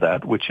piece of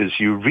that, which is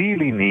you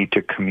really need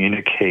to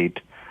communicate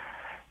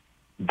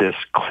this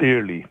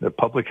clearly. The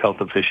public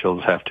health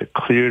officials have to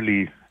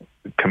clearly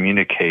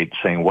communicate,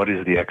 saying what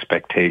is the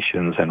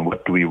expectations and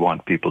what do we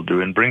want people to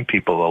do, and bring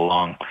people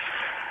along.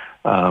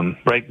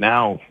 Right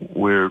now,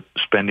 we're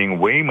spending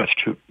way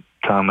much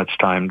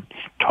time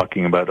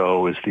talking about,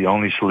 is the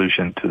only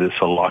solution to this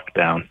a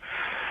lockdown?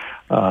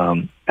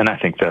 And I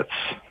think that's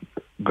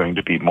going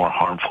to be more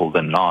harmful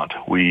than not.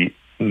 We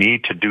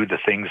need to do the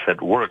things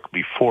that work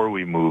before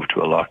we move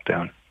to a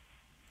lockdown.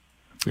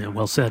 Yeah,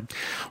 well said.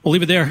 We'll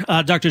leave it there.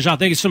 Dr. Jha,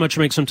 thank you so much for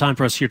making some time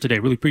for us here today.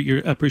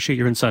 Really appreciate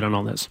your insight on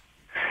all this.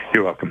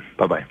 You're welcome.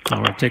 Bye-bye.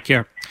 All right, take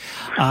care.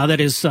 That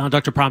is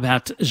Dr.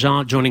 Prabhat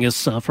Jha joining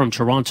us from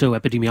Toronto,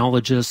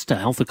 epidemiologist,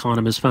 health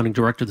economist, founding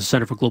director of the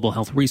Centre for Global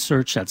Health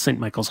Research at St.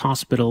 Michael's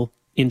Hospital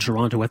in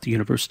Toronto at the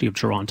University of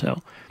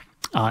Toronto.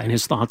 And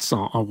his thoughts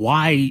on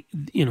why,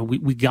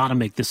 we got to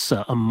make this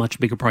a much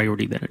bigger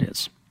priority than it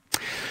is.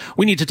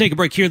 We need to take a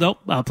break here, though.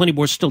 Plenty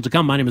more still to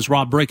come. My name is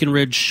Rob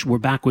Breckenridge. We're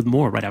back with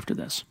more right after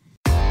this.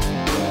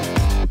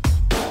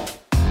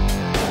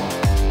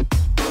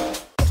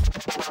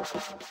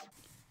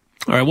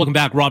 All right, welcome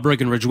back. Rob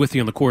Breckenridge with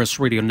you on the Chorus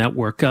Radio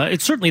Network.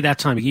 It's certainly that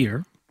time of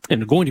year.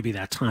 And it's going to be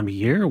that time of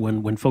year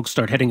when folks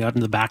start heading out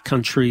in the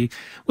backcountry,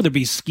 whether it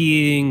be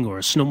skiing or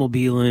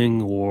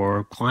snowmobiling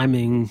or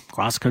climbing,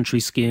 cross-country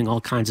skiing,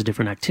 all kinds of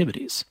different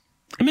activities.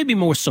 And maybe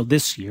more so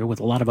this year with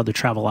a lot of other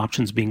travel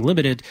options being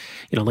limited,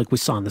 like we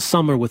saw in the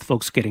summer with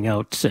folks getting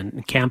out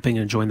and camping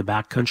and enjoying the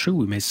backcountry.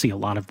 We may see a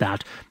lot of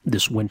that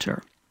this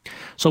winter.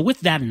 So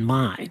with that in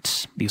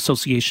mind, the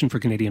Association for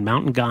Canadian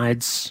Mountain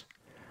Guides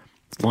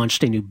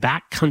launched a new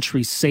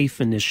Backcountry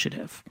Safe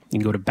initiative. You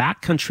can go to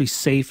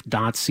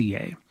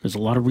backcountrysafe.ca. There's a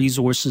lot of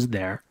resources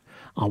there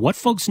on what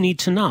folks need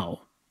to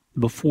know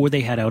before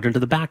they head out into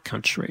the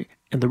backcountry.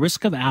 And the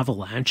risk of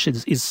avalanche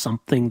is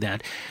something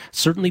that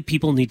certainly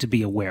people need to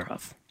be aware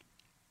of.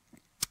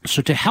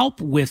 So to help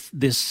with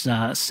this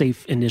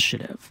safe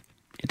initiative,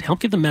 and to help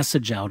get the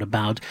message out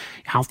about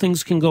how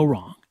things can go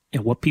wrong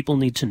and what people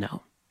need to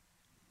know,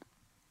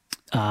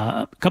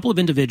 a couple of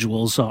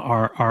individuals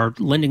are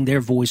lending their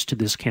voice to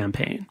this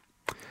campaign.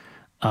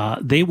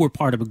 They were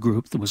part of a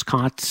group that was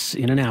caught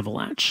in an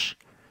avalanche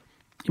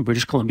in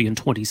British Columbia in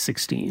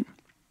 2016.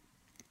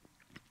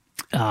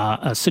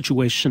 A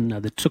situation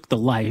that took the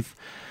life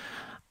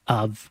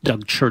of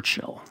Doug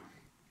Churchill.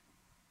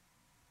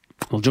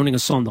 Well, joining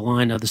us on the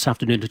line this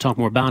afternoon to talk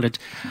more about it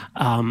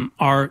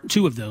are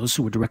two of those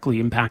who were directly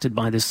impacted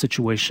by this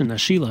situation.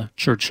 Sheila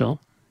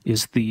Churchill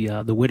is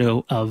the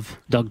widow of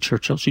Doug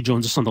Churchill. She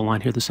joins us on the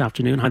line here this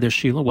afternoon. Hi there,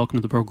 Sheila. Welcome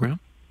to the program.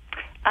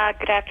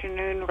 Good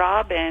afternoon,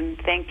 Rob, and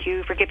thank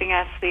you for giving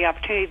us the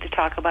opportunity to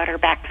talk about our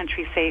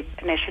Backcountry Safe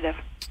initiative.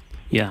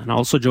 Yeah, and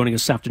also joining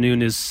us this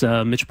afternoon is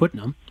Mitch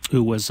Putnam,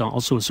 who was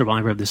also a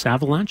survivor of this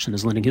avalanche and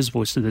is lending his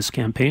voice to this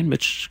campaign.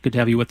 Mitch, good to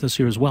have you with us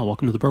here as well.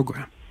 Welcome to the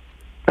program.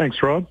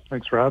 Thanks, Rob.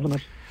 Thanks for having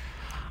us.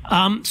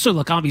 So,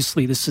 look,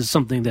 obviously, this is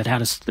something that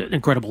had an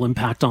incredible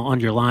impact on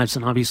your lives,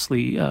 and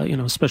obviously,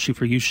 especially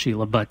for you,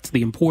 Sheila, but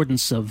the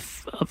importance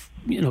of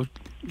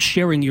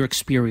sharing your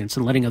experience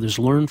and letting others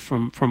learn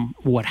from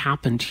what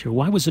happened here.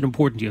 Why was it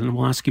important to you? And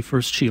we'll ask you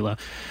first, Sheila,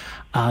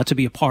 to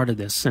be a part of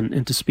this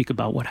and to speak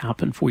about what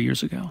happened 4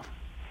 years ago.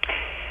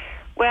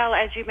 Well,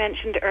 as you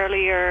mentioned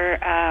earlier,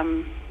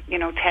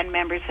 10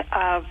 members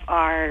of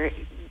our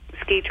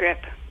ski trip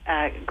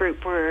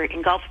group were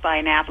engulfed by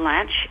an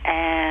avalanche,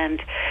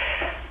 and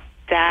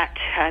that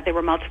there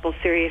were multiple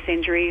serious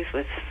injuries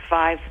with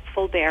 5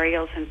 full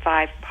burials and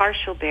 5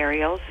 partial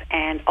burials.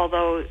 And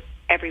although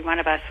every one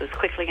of us was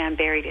quickly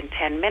unburied in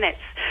 10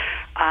 minutes,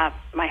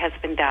 my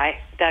husband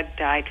Doug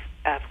died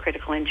of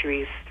critical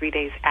injuries 3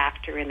 days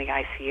after in the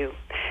ICU.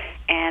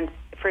 And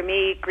for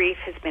me, grief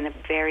has been a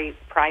very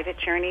private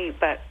journey,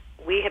 but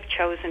we have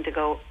chosen to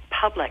go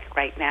public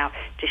right now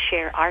to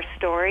share our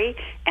story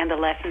and the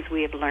lessons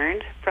we have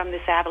learned from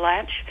this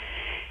avalanche.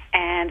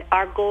 And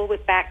our goal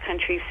with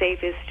Backcountry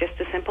Safe is just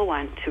a simple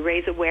one, to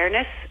raise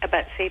awareness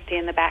about safety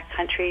in the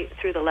backcountry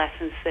through the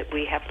lessons that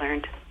we have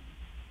learned.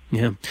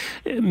 Yeah.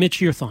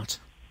 Mitch, your thoughts?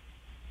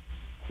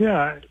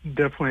 Yeah,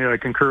 definitely I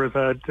concur with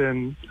that.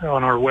 And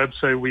on our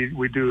website,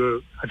 we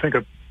do, I think,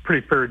 a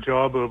pretty fair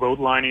job of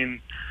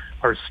outlining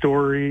our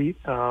story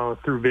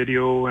through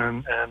video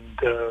and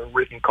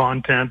written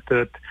content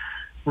that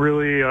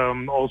really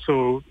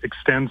also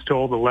extends to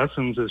all the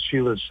lessons, as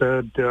Sheila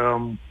said.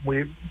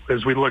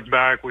 As we look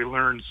back, we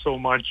learned so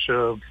much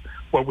of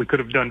what we could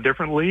have done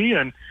differently,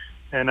 and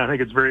I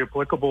think it's very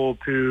applicable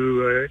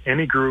to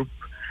any group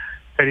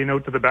heading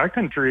out to the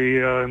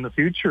backcountry in the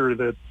future.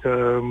 That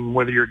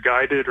whether you're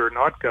guided or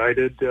not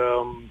guided,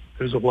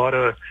 there's a lot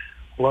of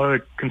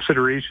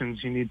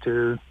considerations you need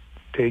to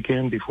take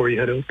in before you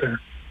head out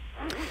there.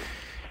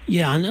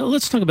 Yeah, and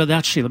let's talk about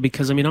that, Sheila,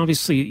 because,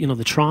 obviously,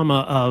 the trauma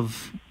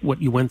of what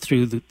you went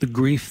through, the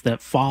grief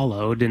that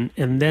followed,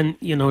 and then,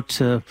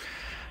 to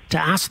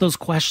ask those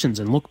questions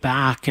and look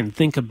back and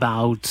think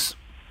about,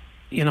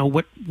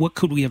 what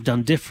could we have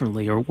done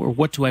differently, or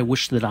what do I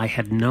wish that I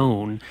had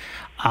known?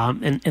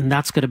 And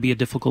that's going to be a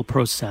difficult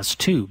process,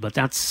 too. But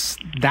that's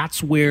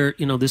where,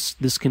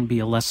 this can be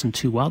a lesson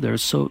to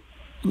others. So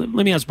let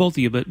me ask both of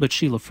you, but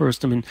Sheila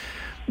first.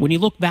 When you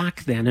look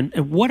back then,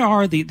 and what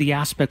are the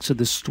aspects of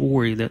this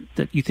story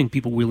that you think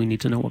people really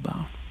need to know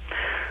about?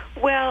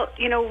 Well,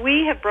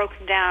 we have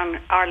broken down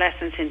our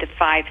lessons into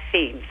 5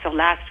 themes. So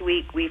last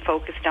week we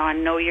focused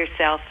on know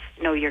yourself,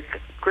 know your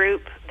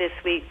group. This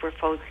week we're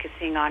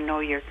focusing on know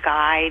your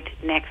guide.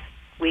 Next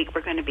week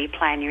we're going to be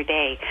plan your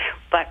day.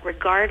 But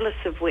regardless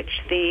of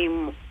which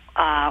theme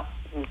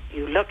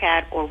you look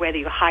at or whether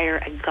you hire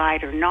a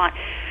guide or not,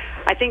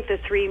 I think the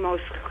 3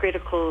 most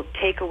critical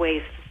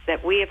takeaways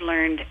that we have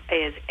learned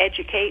is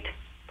educate,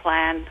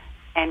 plan,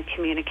 and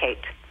communicate.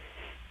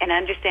 And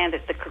understand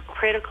that the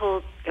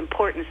critical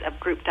importance of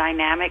group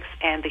dynamics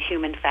and the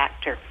human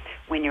factor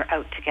when you're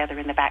out together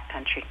in the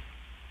backcountry.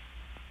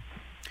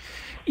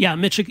 Yeah,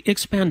 Mitch,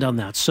 expand on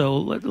that. So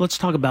let's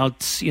talk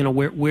about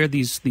where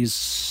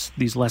these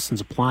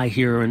lessons apply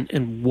here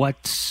and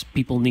what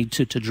people need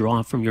to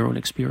draw from your own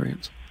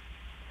experience.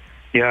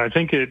 Yeah, I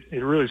think it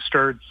really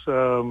starts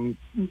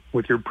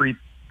with your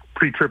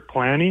pre-trip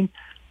planning,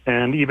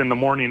 and even the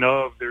morning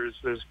of.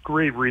 There's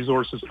great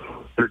resources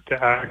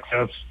to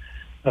access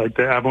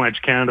the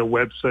Avalanche Canada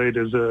website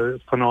is a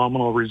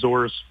phenomenal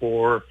resource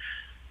for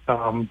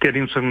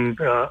getting some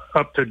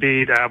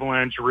up-to-date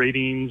avalanche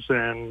ratings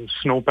and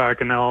snowpack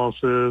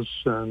analysis,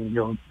 and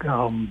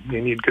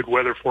you need good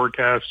weather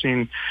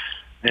forecasting,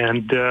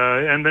 and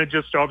then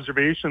just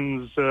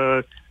observations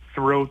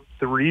throughout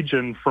the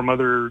region from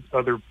other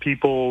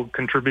people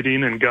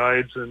contributing and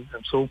guides and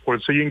so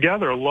forth. So you can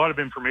gather a lot of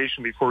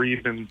information before you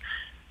even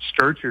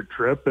start your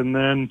trip, and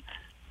then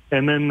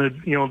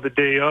the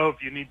day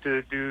of, you need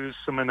to do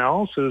some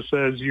analysis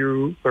as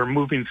you are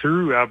moving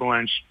through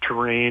avalanche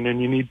terrain, and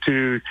you need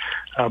to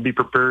be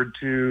prepared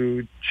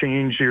to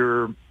change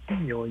your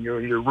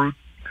route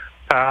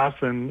path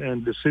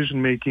and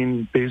decision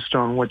making based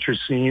on what you're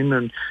seeing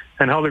and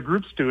how the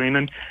group's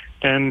doing.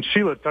 And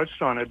Sheila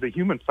touched on it. The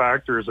human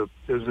factor is a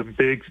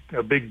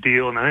big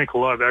deal, and I think a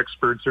lot of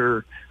experts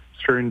are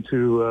starting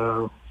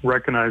to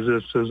recognize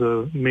this as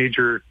a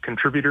major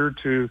contributor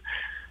to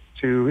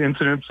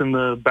incidents in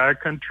the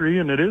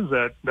backcountry, and it is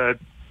that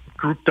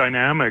group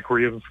dynamic where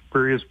you have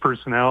various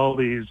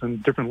personalities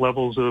and different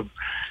levels of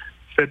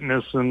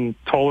fitness and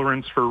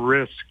tolerance for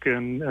risk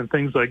and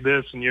things like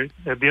this. And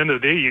at the end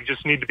of the day, you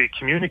just need to be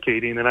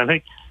communicating. And I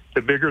think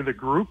the bigger the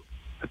group,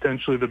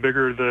 potentially the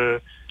bigger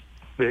the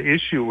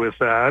issue with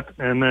that.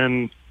 And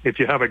then if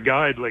you have a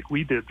guide like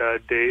we did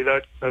that day,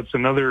 that's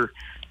another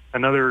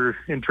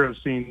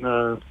interesting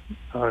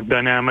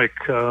dynamic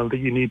that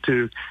you need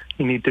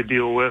to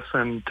deal with.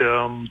 And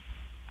so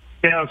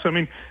I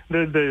mean,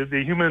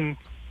 the human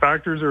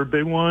factors are a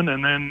big one.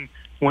 And then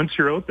once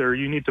you're out there,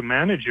 you need to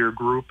manage your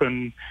group.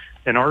 And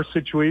in our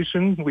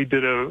situation, we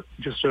did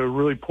just a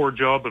really poor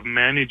job of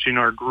managing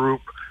our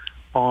group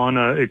on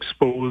an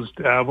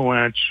exposed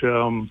avalanche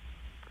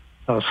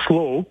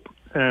slope.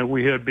 And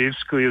we had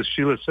basically, as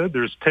Sheila said,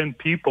 there's 10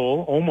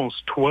 people,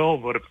 almost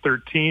 12 out of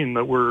 13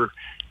 that were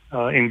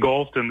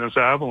engulfed in this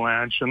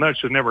avalanche, and that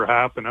should never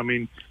happen. I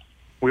mean,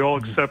 we all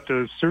accept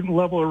a certain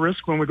level of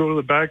risk when we go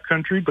to the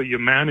backcountry, but you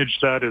manage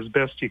that as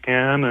best you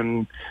can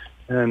and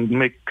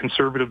make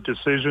conservative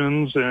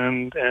decisions.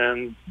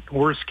 And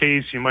worst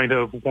case, you might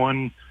have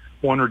one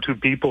or two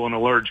people in a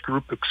large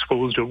group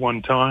exposed at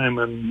one time,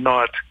 and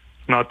not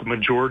the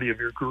majority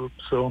of your group.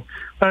 So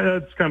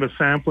that's kind of a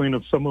sampling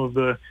of some of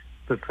the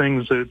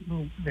things that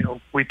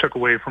we took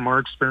away from our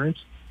experience.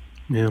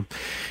 Yeah.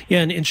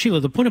 And Sheila,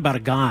 the point about a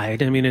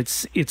guide, I mean,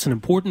 it's an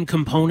important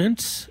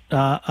component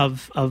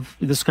of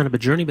this kind of a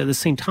journey, but at the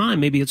same time,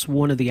 maybe it's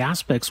one of the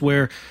aspects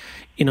where,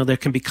 there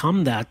can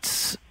become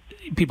that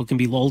people can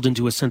be lulled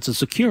into a sense of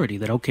security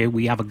that, okay,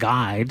 we have a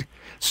guide,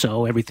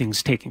 so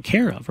everything's taken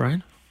care of,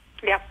 right?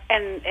 Yep,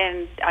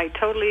 and I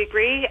totally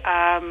agree.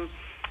 I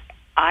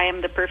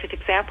am the perfect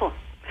example.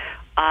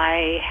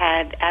 I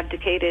had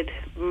abdicated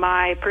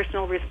my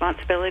personal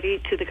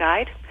responsibility to the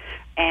guide,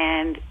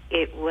 and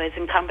it was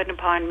incumbent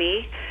upon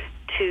me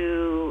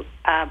to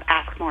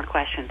ask more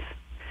questions.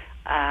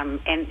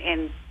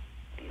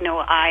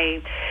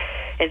 I,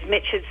 as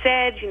Mitch had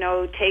said,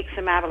 take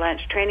some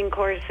avalanche training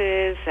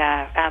courses,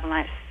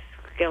 avalanche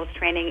skills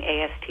training,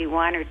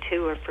 AST1 or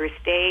 2 or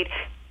first aid.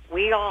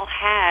 We all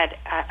had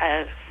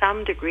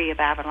some degree of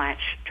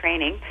avalanche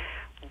training,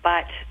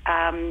 but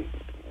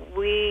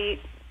we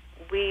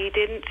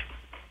didn't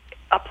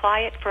apply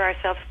it for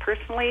ourselves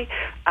personally.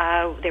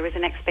 There was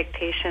an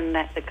expectation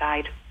that the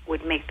guide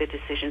would make the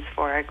decisions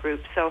for our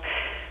group. So,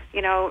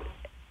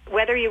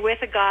 whether you're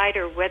with a guide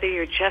or whether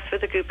you're just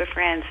with a group of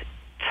friends,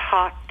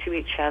 talk to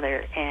each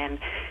other and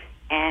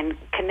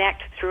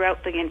connect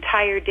throughout the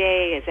entire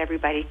day. Is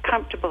everybody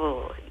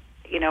comfortable?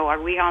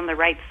 Are we on the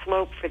right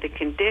slope for the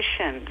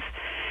conditions?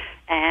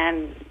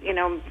 And,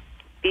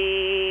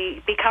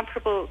 be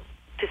comfortable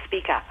to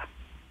speak up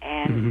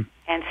and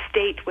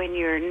state when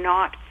you're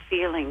not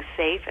feeling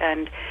safe,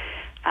 and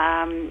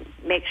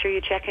make sure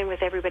you check in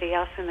with everybody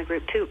else in the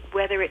group too,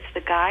 whether it's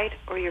the guide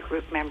or your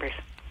group members.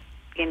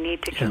 You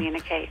need to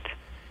communicate.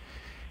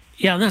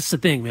 Yeah, and that's the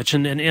thing, Mitch,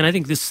 and I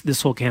think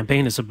this whole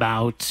campaign is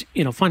about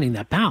finding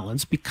that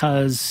balance,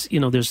 because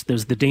there's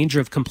the danger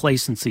of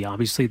complacency,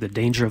 obviously the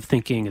danger of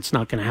thinking it's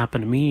not going to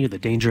happen to me, the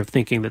danger of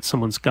thinking that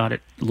someone's got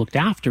it looked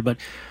after, but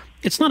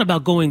it's not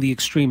about going the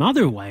extreme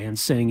other way and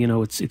saying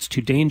it's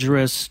too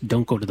dangerous,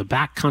 don't go to the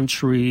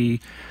backcountry,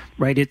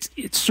 right? It's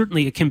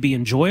certainly, it can be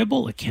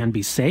enjoyable, it can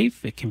be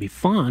safe, it can be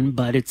fun,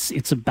 but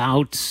it's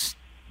about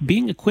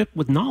being equipped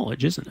with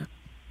knowledge, isn't it?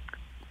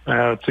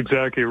 That's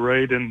exactly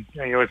right. And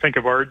I think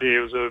of our day,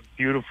 it was a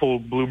beautiful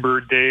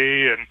bluebird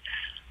day and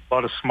a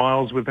lot of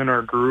smiles within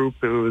our group.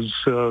 It was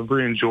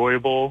very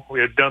enjoyable. We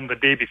had done the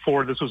day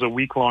before, this was a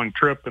week-long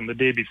trip, and the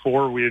day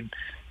before we had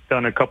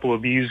done a couple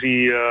of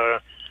easy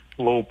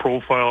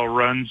low-profile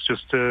runs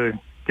just to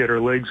get our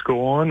legs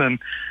going.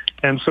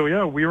 And so,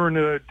 we were in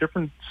a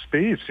different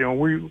space.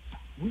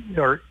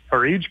 Our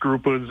age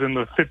group was in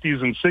the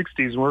 50s and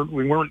 60s.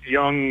 We weren't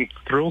young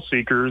thrill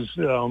seekers,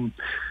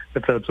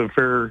 if that's a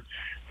fair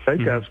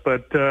guess.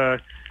 But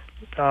then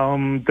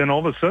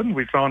all of a sudden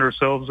we found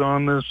ourselves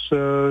on this,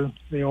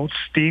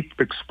 steep,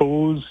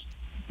 exposed,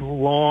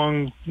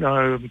 long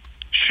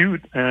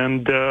shoot.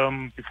 And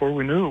before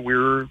we knew it, we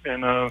were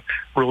in a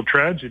real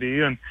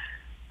tragedy. And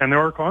there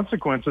are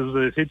consequences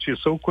that hit you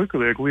so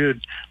quickly. Like we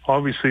had,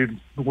 obviously,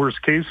 the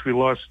worst case, we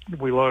lost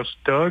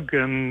Doug,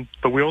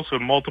 but we also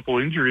had multiple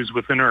injuries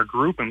within our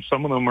group, and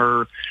some of them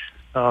are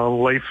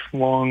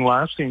lifelong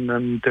lasting.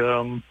 And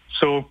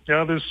so,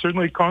 yeah, there's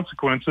certainly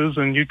consequences,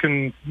 and you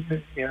can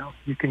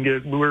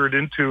get lured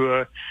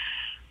into,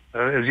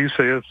 as you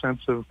say, a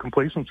sense of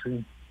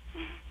complacency.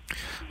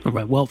 All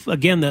right. Well,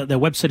 again, the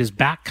website is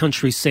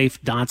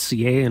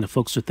backcountrysafe.ca, and if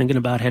folks are thinking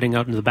about heading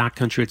out into the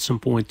backcountry at some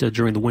point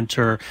during the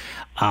winter,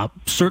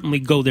 certainly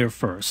go there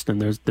first.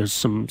 And there's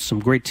some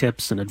great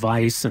tips and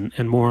advice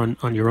and more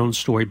on your own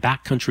story,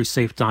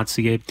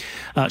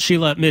 backcountrysafe.ca.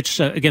 Sheila, Mitch,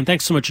 again,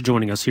 thanks so much for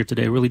joining us here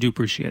today. I really do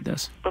appreciate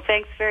this. Well,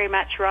 thanks very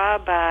much,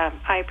 Rob.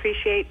 I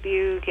appreciate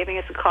you giving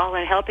us a call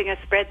and helping us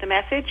spread the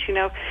message.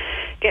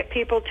 Get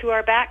people to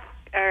our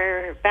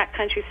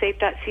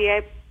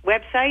backcountrysafe.ca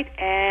website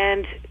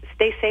and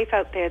stay safe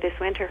out there this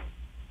winter.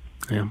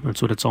 Yeah, that's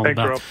what it's all Thanks,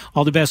 about. Rob.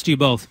 All the best to you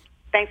both.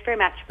 Thanks very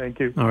much. Thank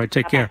you. All right,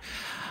 take care.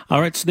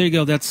 All right, so there you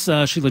go. That's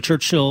Sheila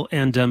Churchill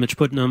and Mitch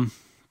Putnam,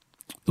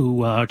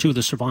 who are two of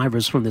the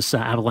survivors from this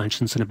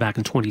avalanche incident back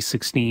in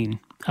 2016,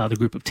 the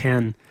group of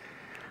 10.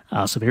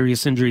 So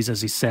various injuries,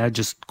 as he said,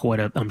 just quite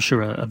I'm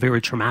sure, a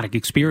very traumatic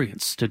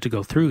experience to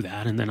go through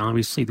that. And then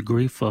obviously the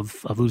grief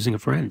of losing a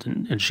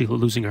friend and Sheila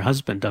losing her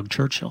husband, Doug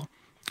Churchill,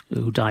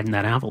 who died in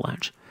that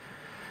avalanche.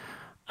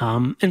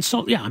 And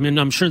so, yeah, I mean,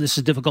 I'm sure this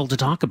is difficult to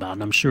talk about,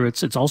 and I'm sure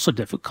it's also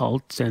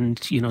difficult, and,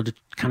 to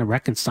kind of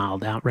reconcile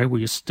that, right,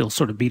 where you're still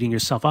sort of beating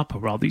yourself up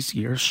over all these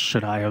years.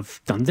 Should I have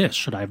done this?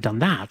 Should I have done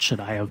that? Should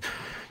I have,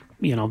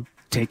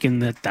 taken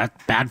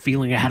that bad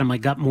feeling I had in my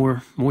gut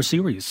more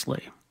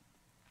seriously?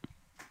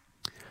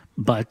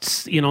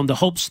 But, in the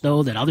hopes,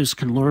 though, that others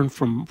can learn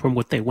from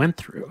what they went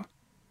through,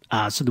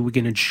 so that we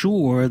can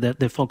ensure that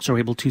the folks are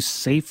able to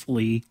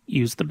safely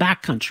use the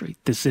backcountry.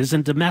 This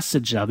isn't a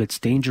message of it's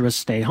dangerous,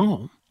 stay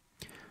home.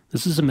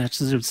 This is a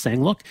message of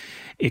saying, look,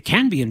 it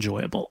can be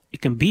enjoyable.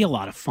 It can be a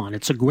lot of fun.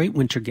 It's a great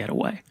winter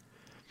getaway.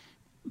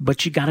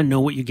 But you got to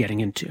know what you're getting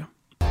into.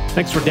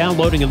 Thanks for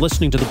downloading and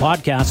listening to the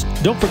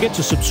podcast. Don't forget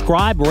to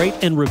subscribe, rate,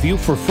 and review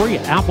for free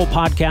at Apple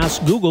Podcasts,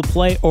 Google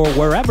Play, or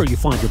wherever you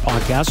find your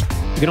podcast.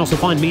 You can also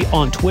find me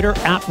on Twitter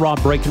at Rob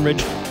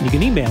Breckenridge, and you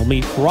can email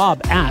me,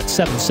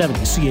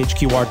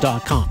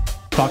 rob@770chqr.com.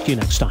 Talk to you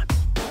next time.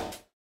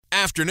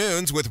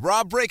 Afternoons with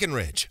Rob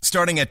Breckenridge,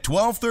 starting at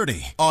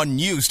 12:30 on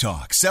News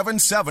Talk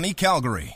 770 Calgary.